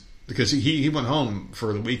parents, because he went home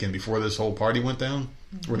for the weekend before this whole party went down,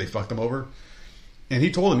 where they fucked him over. And he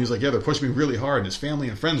told him, he's like, yeah, they're pushing me really hard. And his family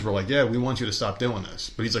and friends were like, yeah, we want you to stop doing this.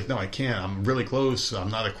 But he's like, no, I can't. I'm really close. I'm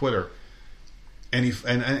not a quitter. And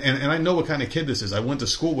and I know what kind of kid this is. I went to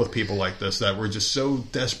school with people like this that were just so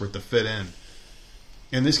desperate to fit in.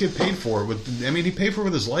 And this kid paid for it. He paid for it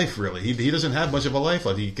with his life, really. He doesn't have much of a life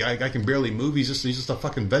left. Guy can barely move. He's just a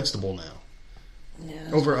fucking vegetable now.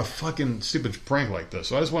 Yeah. Over a fucking stupid prank like this.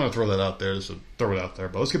 So I just want to throw that out there. Just throw it out there.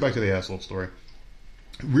 But let's get back to the asshole story.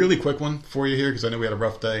 Really quick one for you here because I know we had a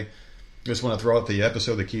rough day. Just want to throw out the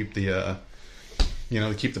episode to keep the,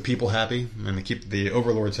 to keep the people happy and to keep the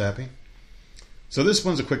overlords happy. So this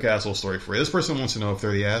one's a quick asshole story for you. This person wants to know if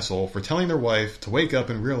they're the asshole for telling their wife to wake up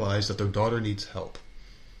and realize that their daughter needs help.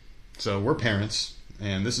 So we're parents,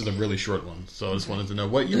 and this is a really short one. So I just wanted to know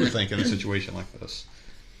what you were thinking in a situation like this.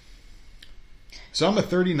 So I'm a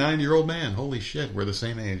 39-year-old man. Holy shit, we're the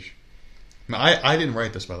same age. Now, I didn't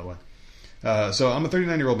write this, by the way. So I'm a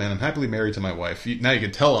 39-year-old man. I'm happily married to my wife. Now you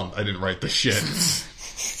can tell them I didn't write this shit.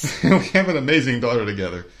 We have an amazing daughter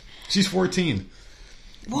together. She's 14.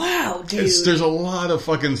 Wow, dude. There's a lot of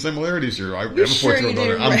fucking similarities here. I have a 14-year-old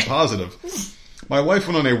daughter. I'm positive. My wife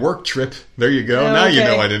went on a work trip. There you go. Oh, now okay. You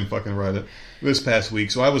know I didn't fucking write it. This past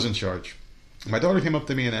week, so I was in charge. My daughter came up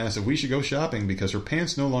to me and asked if we should go shopping because her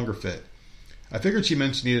pants no longer fit. I figured she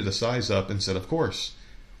meant she needed a size up and said, of course.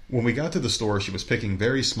 When we got to the store, she was picking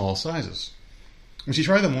very small sizes. When she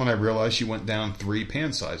tried them on, I realized she went down 3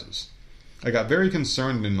 pant sizes. I got very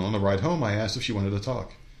concerned, and on the ride home, I asked if she wanted to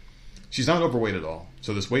talk. She's not overweight at all,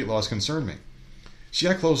 so this weight loss concerned me. She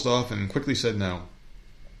got closed off and quickly said no.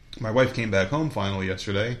 My wife came back home finally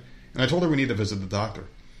yesterday, and I told her we need to visit the doctor.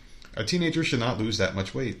 A teenager should not lose that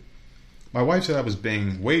much weight. My wife said I was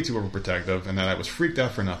being way too overprotective and that I was freaked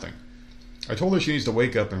out for nothing. I told her she needs to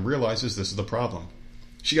wake up and realizes this is the problem.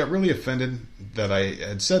 She got really offended that I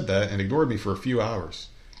had said that and ignored me for a few hours.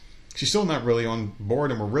 She's still not really on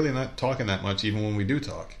board, and we're really not talking that much even when we do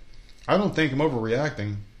talk. I don't think I'm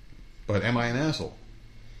overreacting, but am I an asshole?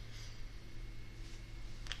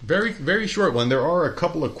 Very, very short one. There are a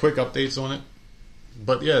couple of quick updates on it.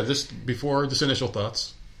 But yeah, just initial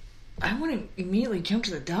thoughts. I want to immediately jump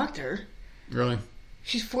to the doctor. Really?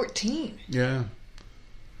 She's 14. Yeah.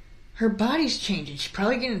 Her body's changing. She's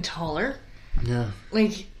probably getting taller. Yeah.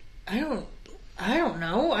 Like, I don't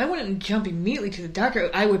know. I wouldn't jump immediately to the doctor.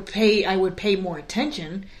 I would pay more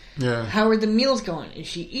attention. Yeah. How are the meals going? Is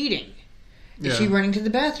she eating? Is she running to the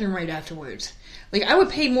bathroom right afterwards? Like, I would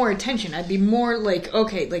pay more attention. I'd be more like,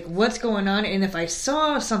 okay, like, what's going on? And if I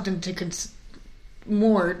saw something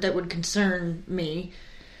more that would concern me,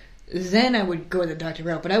 then I would go the doctor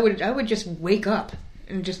route. But I would just wake up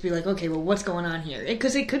and just be like, okay, well, what's going on here?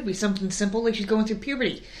 Because it could be something simple, like she's going through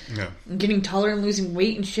puberty. Yeah. And getting taller and losing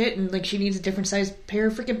weight and shit, and, like, she needs a different size pair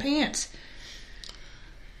of freaking pants.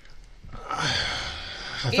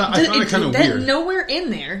 I found it kind of weird. Nowhere in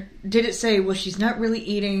there did it say, well, she's not really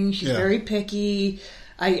eating, she's very picky,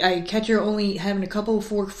 I catch her only having a couple of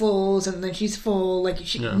forkfuls, and then she's full. Like,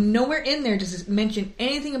 nowhere in there does it mention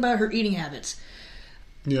anything about her eating habits.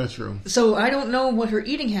 Yeah, true. So I don't know what her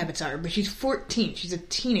eating habits are, but she's 14. She's a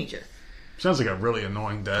teenager. Sounds like a really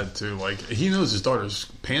annoying dad, too. Like, he knows his daughter's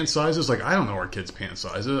pant sizes. Like, I don't know our kids' pant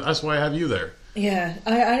sizes. That's why I have you there. Yeah,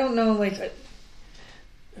 I don't know, like...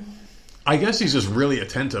 I guess he's just really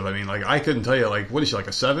attentive. I mean, like, I couldn't tell you, like, what is she, like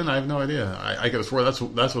a 7? I have no idea. I could have swore that's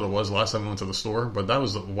what it was last time we went to the store, but that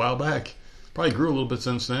was a while back. Probably grew a little bit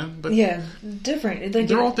since then. But yeah, different. Like,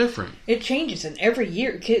 they're all different. It changes, and every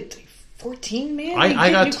year, kids... 14, man?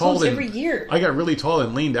 I got tall every year. I got really tall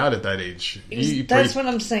and leaned out at that age. That's what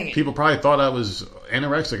I'm saying. People probably thought I was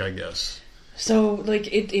anorexic, I guess. So,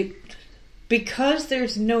 like, it because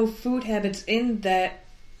there's no food habits in that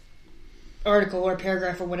article or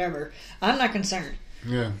paragraph or whatever, I'm not concerned.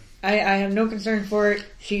 Yeah. I have no concern for it.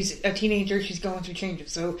 She's a teenager. She's going through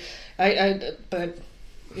changes. So, but,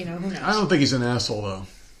 you know, who knows? I don't think he's an asshole, though.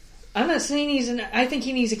 I'm not saying I think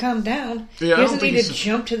he needs to calm down. Yeah, he doesn't need to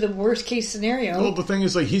jump to the worst case scenario. Well, the thing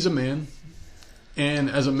is, like, he's a man. And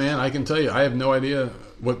as a man, I can tell you, I have no idea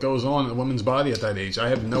what goes on in a woman's body at that age. I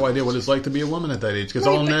have no idea what it's like to be a woman at that age. Because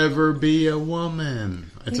I'll never be a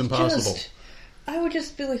woman. It's impossible. I would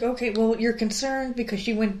just be like, okay, well, you're concerned because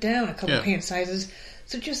she went down a couple pant sizes.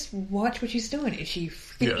 So just watch what she's doing. Is she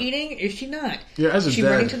freaking eating? Is she not? Yeah, as a is she dad,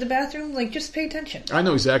 running to the bathroom? Like, just pay attention. I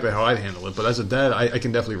know exactly how I'd handle it, but as a dad, I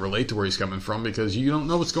can definitely relate to where he's coming from because you don't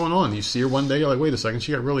know what's going on. You see her one day, you're like, wait a second,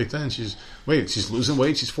 she got really thin. She's losing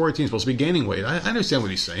weight. She's 14, supposed to be gaining weight. I understand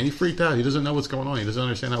what he's saying. He freaked out. He doesn't know what's going on. He doesn't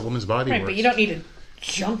understand how a woman's body works. But you don't need to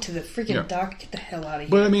jump to the freaking doctor. Get the hell out of here.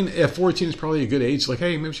 But I mean, at 14 is probably a good age. Like,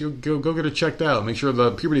 hey, maybe she'll go get her checked out. Make sure the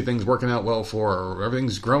puberty thing's working out well for her, or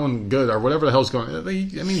everything's growing good, or whatever the hell's going on.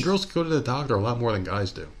 I mean, girls go to the doctor a lot more than guys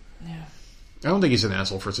do. Yeah. I don't think he's an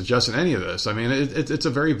asshole for suggesting any of this. I mean, it's a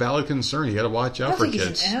very valid concern. You got to watch out for kids. I don't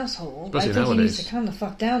think he's an asshole. Especially I think nowadays. he needs to calm the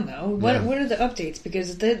fuck down, though. What are the updates?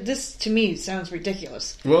 Because this, to me, sounds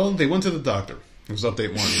ridiculous. Well, they went to the doctor. It was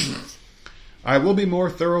update 1. I will be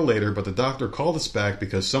more thorough later, but the doctor called us back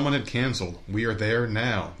because someone had canceled. We are there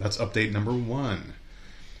now. That's update number 1.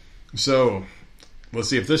 So, let's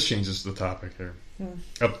see if this changes the topic here.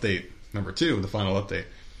 Update number 2, the final update.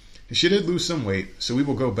 She did lose some weight, so we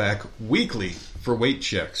will go back weekly for weight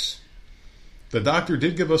checks. The doctor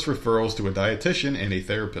did give us referrals to a dietitian and a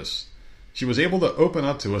therapist. She was able to open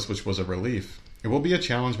up to us, which was a relief. It will be a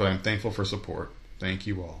challenge, but I'm thankful for support. Thank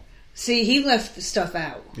you all. See, he left stuff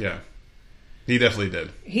out. Yeah. He definitely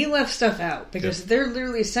did. He left stuff out because they're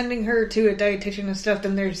literally sending her to a dietitian and stuff.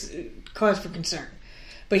 Then there's cause for concern.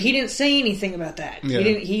 But he didn't say anything about that. Yeah.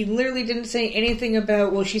 He literally didn't say anything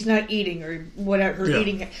about, well, she's not eating or whatever. Her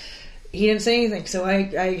eating. He didn't say anything, so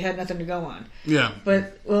I had nothing to go on. Yeah.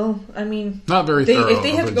 But, well, I mean, not very thorough. If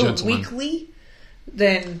they have to go weekly,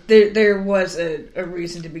 then there was a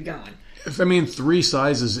reason to be going. I mean, 3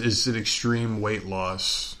 sizes is an extreme weight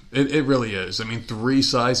loss. It really is. I mean, 3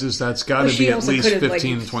 sizes, that's got to be at least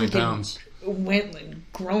 15 to 20 pounds. Went and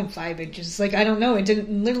grown 5 inches. Like, I don't know. It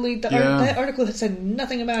didn't literally. That article said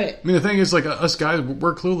nothing about it. I mean, the thing is, like, us guys,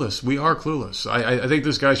 we're clueless. We are clueless. I think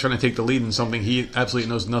this guy's trying to take the lead in something he absolutely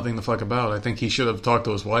knows nothing the fuck about. I think he should have talked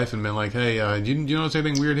to his wife and been like, hey, do you notice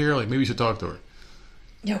anything weird here? Like, maybe you should talk to her.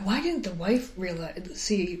 Yeah, why didn't the wife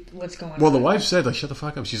see what's going on? Well, the wife said, like, shut the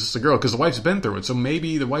fuck up. She's just a girl. Because the wife's been through it. So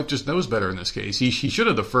maybe the wife just knows better in this case. He should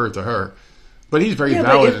have deferred to her. But he's very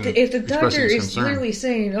valid. But if the doctor is literally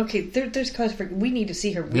saying, okay, there's cause for, we need to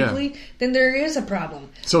see her weekly, then there is a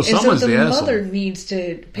problem. So someone's the asshole. The mother needs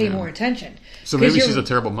to pay more attention. So maybe she's a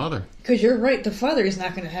terrible mother. Because you're right, the father is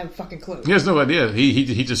not going to have a fucking clue. He has no idea. He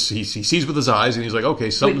sees with his eyes and he's like,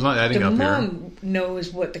 okay, something's not adding up here. The mom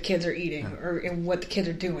knows what the kids are eating and what the kids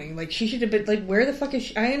are doing. Like, she should have been, like, where the fuck is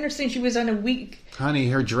she? I understand she was on a week. Honey,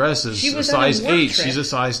 her dress is a size 8. She's a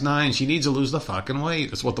size 9. She needs to lose the fucking weight.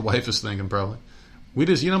 That's what the wife is thinking, probably. You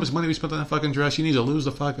know how much money we spent on that fucking dress? She needs to lose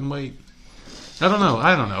the fucking weight. I don't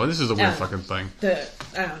know. This is a weird fucking thing.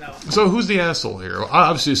 I don't know. So who's the asshole here?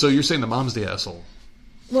 Obviously, so you're saying the mom's the asshole.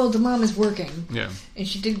 Well, the mom is working. Yeah. And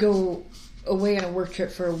she did go away on a work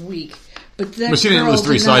trip for a week. But she didn't lose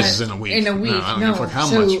 3 sizes in a week. No. How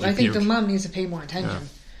so much I think the mom needs to pay more attention.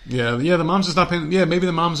 Yeah, the mom's just not paying. Yeah, maybe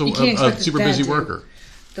the mom's a super busy worker.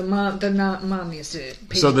 The mom needs to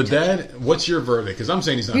pay So the attention. dad, what's your verdict? Because I'm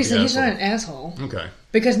saying he's not the asshole. He's not an asshole. Okay.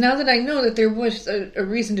 Because now that I know that there was a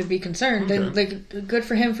reason to be concerned, then like, good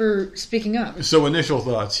for him for speaking up. So initial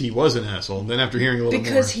thoughts, he was an asshole. Then after hearing a little more,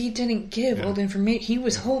 because he didn't give all the information, he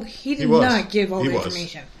did not give all the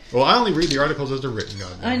information. Well, I only read the articles as they're written.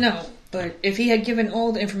 I know, but if he had given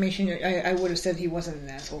all the information, I would have said he wasn't an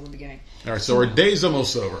asshole in the beginning. All right, so our day's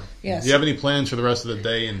almost over. Yes. Do you have any plans for the rest of the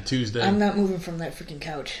day and Tuesday? I'm not moving from that freaking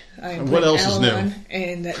couch. I am what else Al-Anon, is new?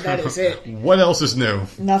 And that is it. What else is new?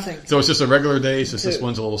 Nothing. So it's just a regular day. It's just this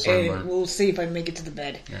one's a little sunburn. We'll see if I make it to the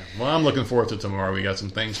bed. Yeah. Well, I'm looking forward to tomorrow. We got some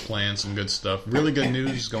things planned, some good stuff. Really good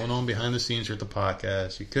news going on behind the scenes here at the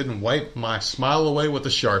podcast. You couldn't wipe my smile away with a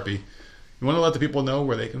Sharpie. You want to let the people know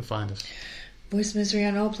where they can find us? Voice of Misery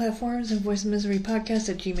on all platforms and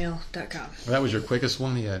voiceofmiserypodcast@gmail.com. That was your quickest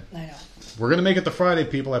one yet. I know. We're going to make it to Friday,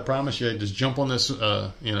 people. I promise you. Just jump on this,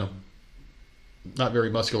 not very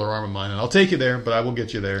muscular arm of mine. And I'll take you there, but I will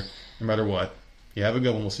get you there no matter what. You have a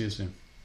good one. We'll see you soon.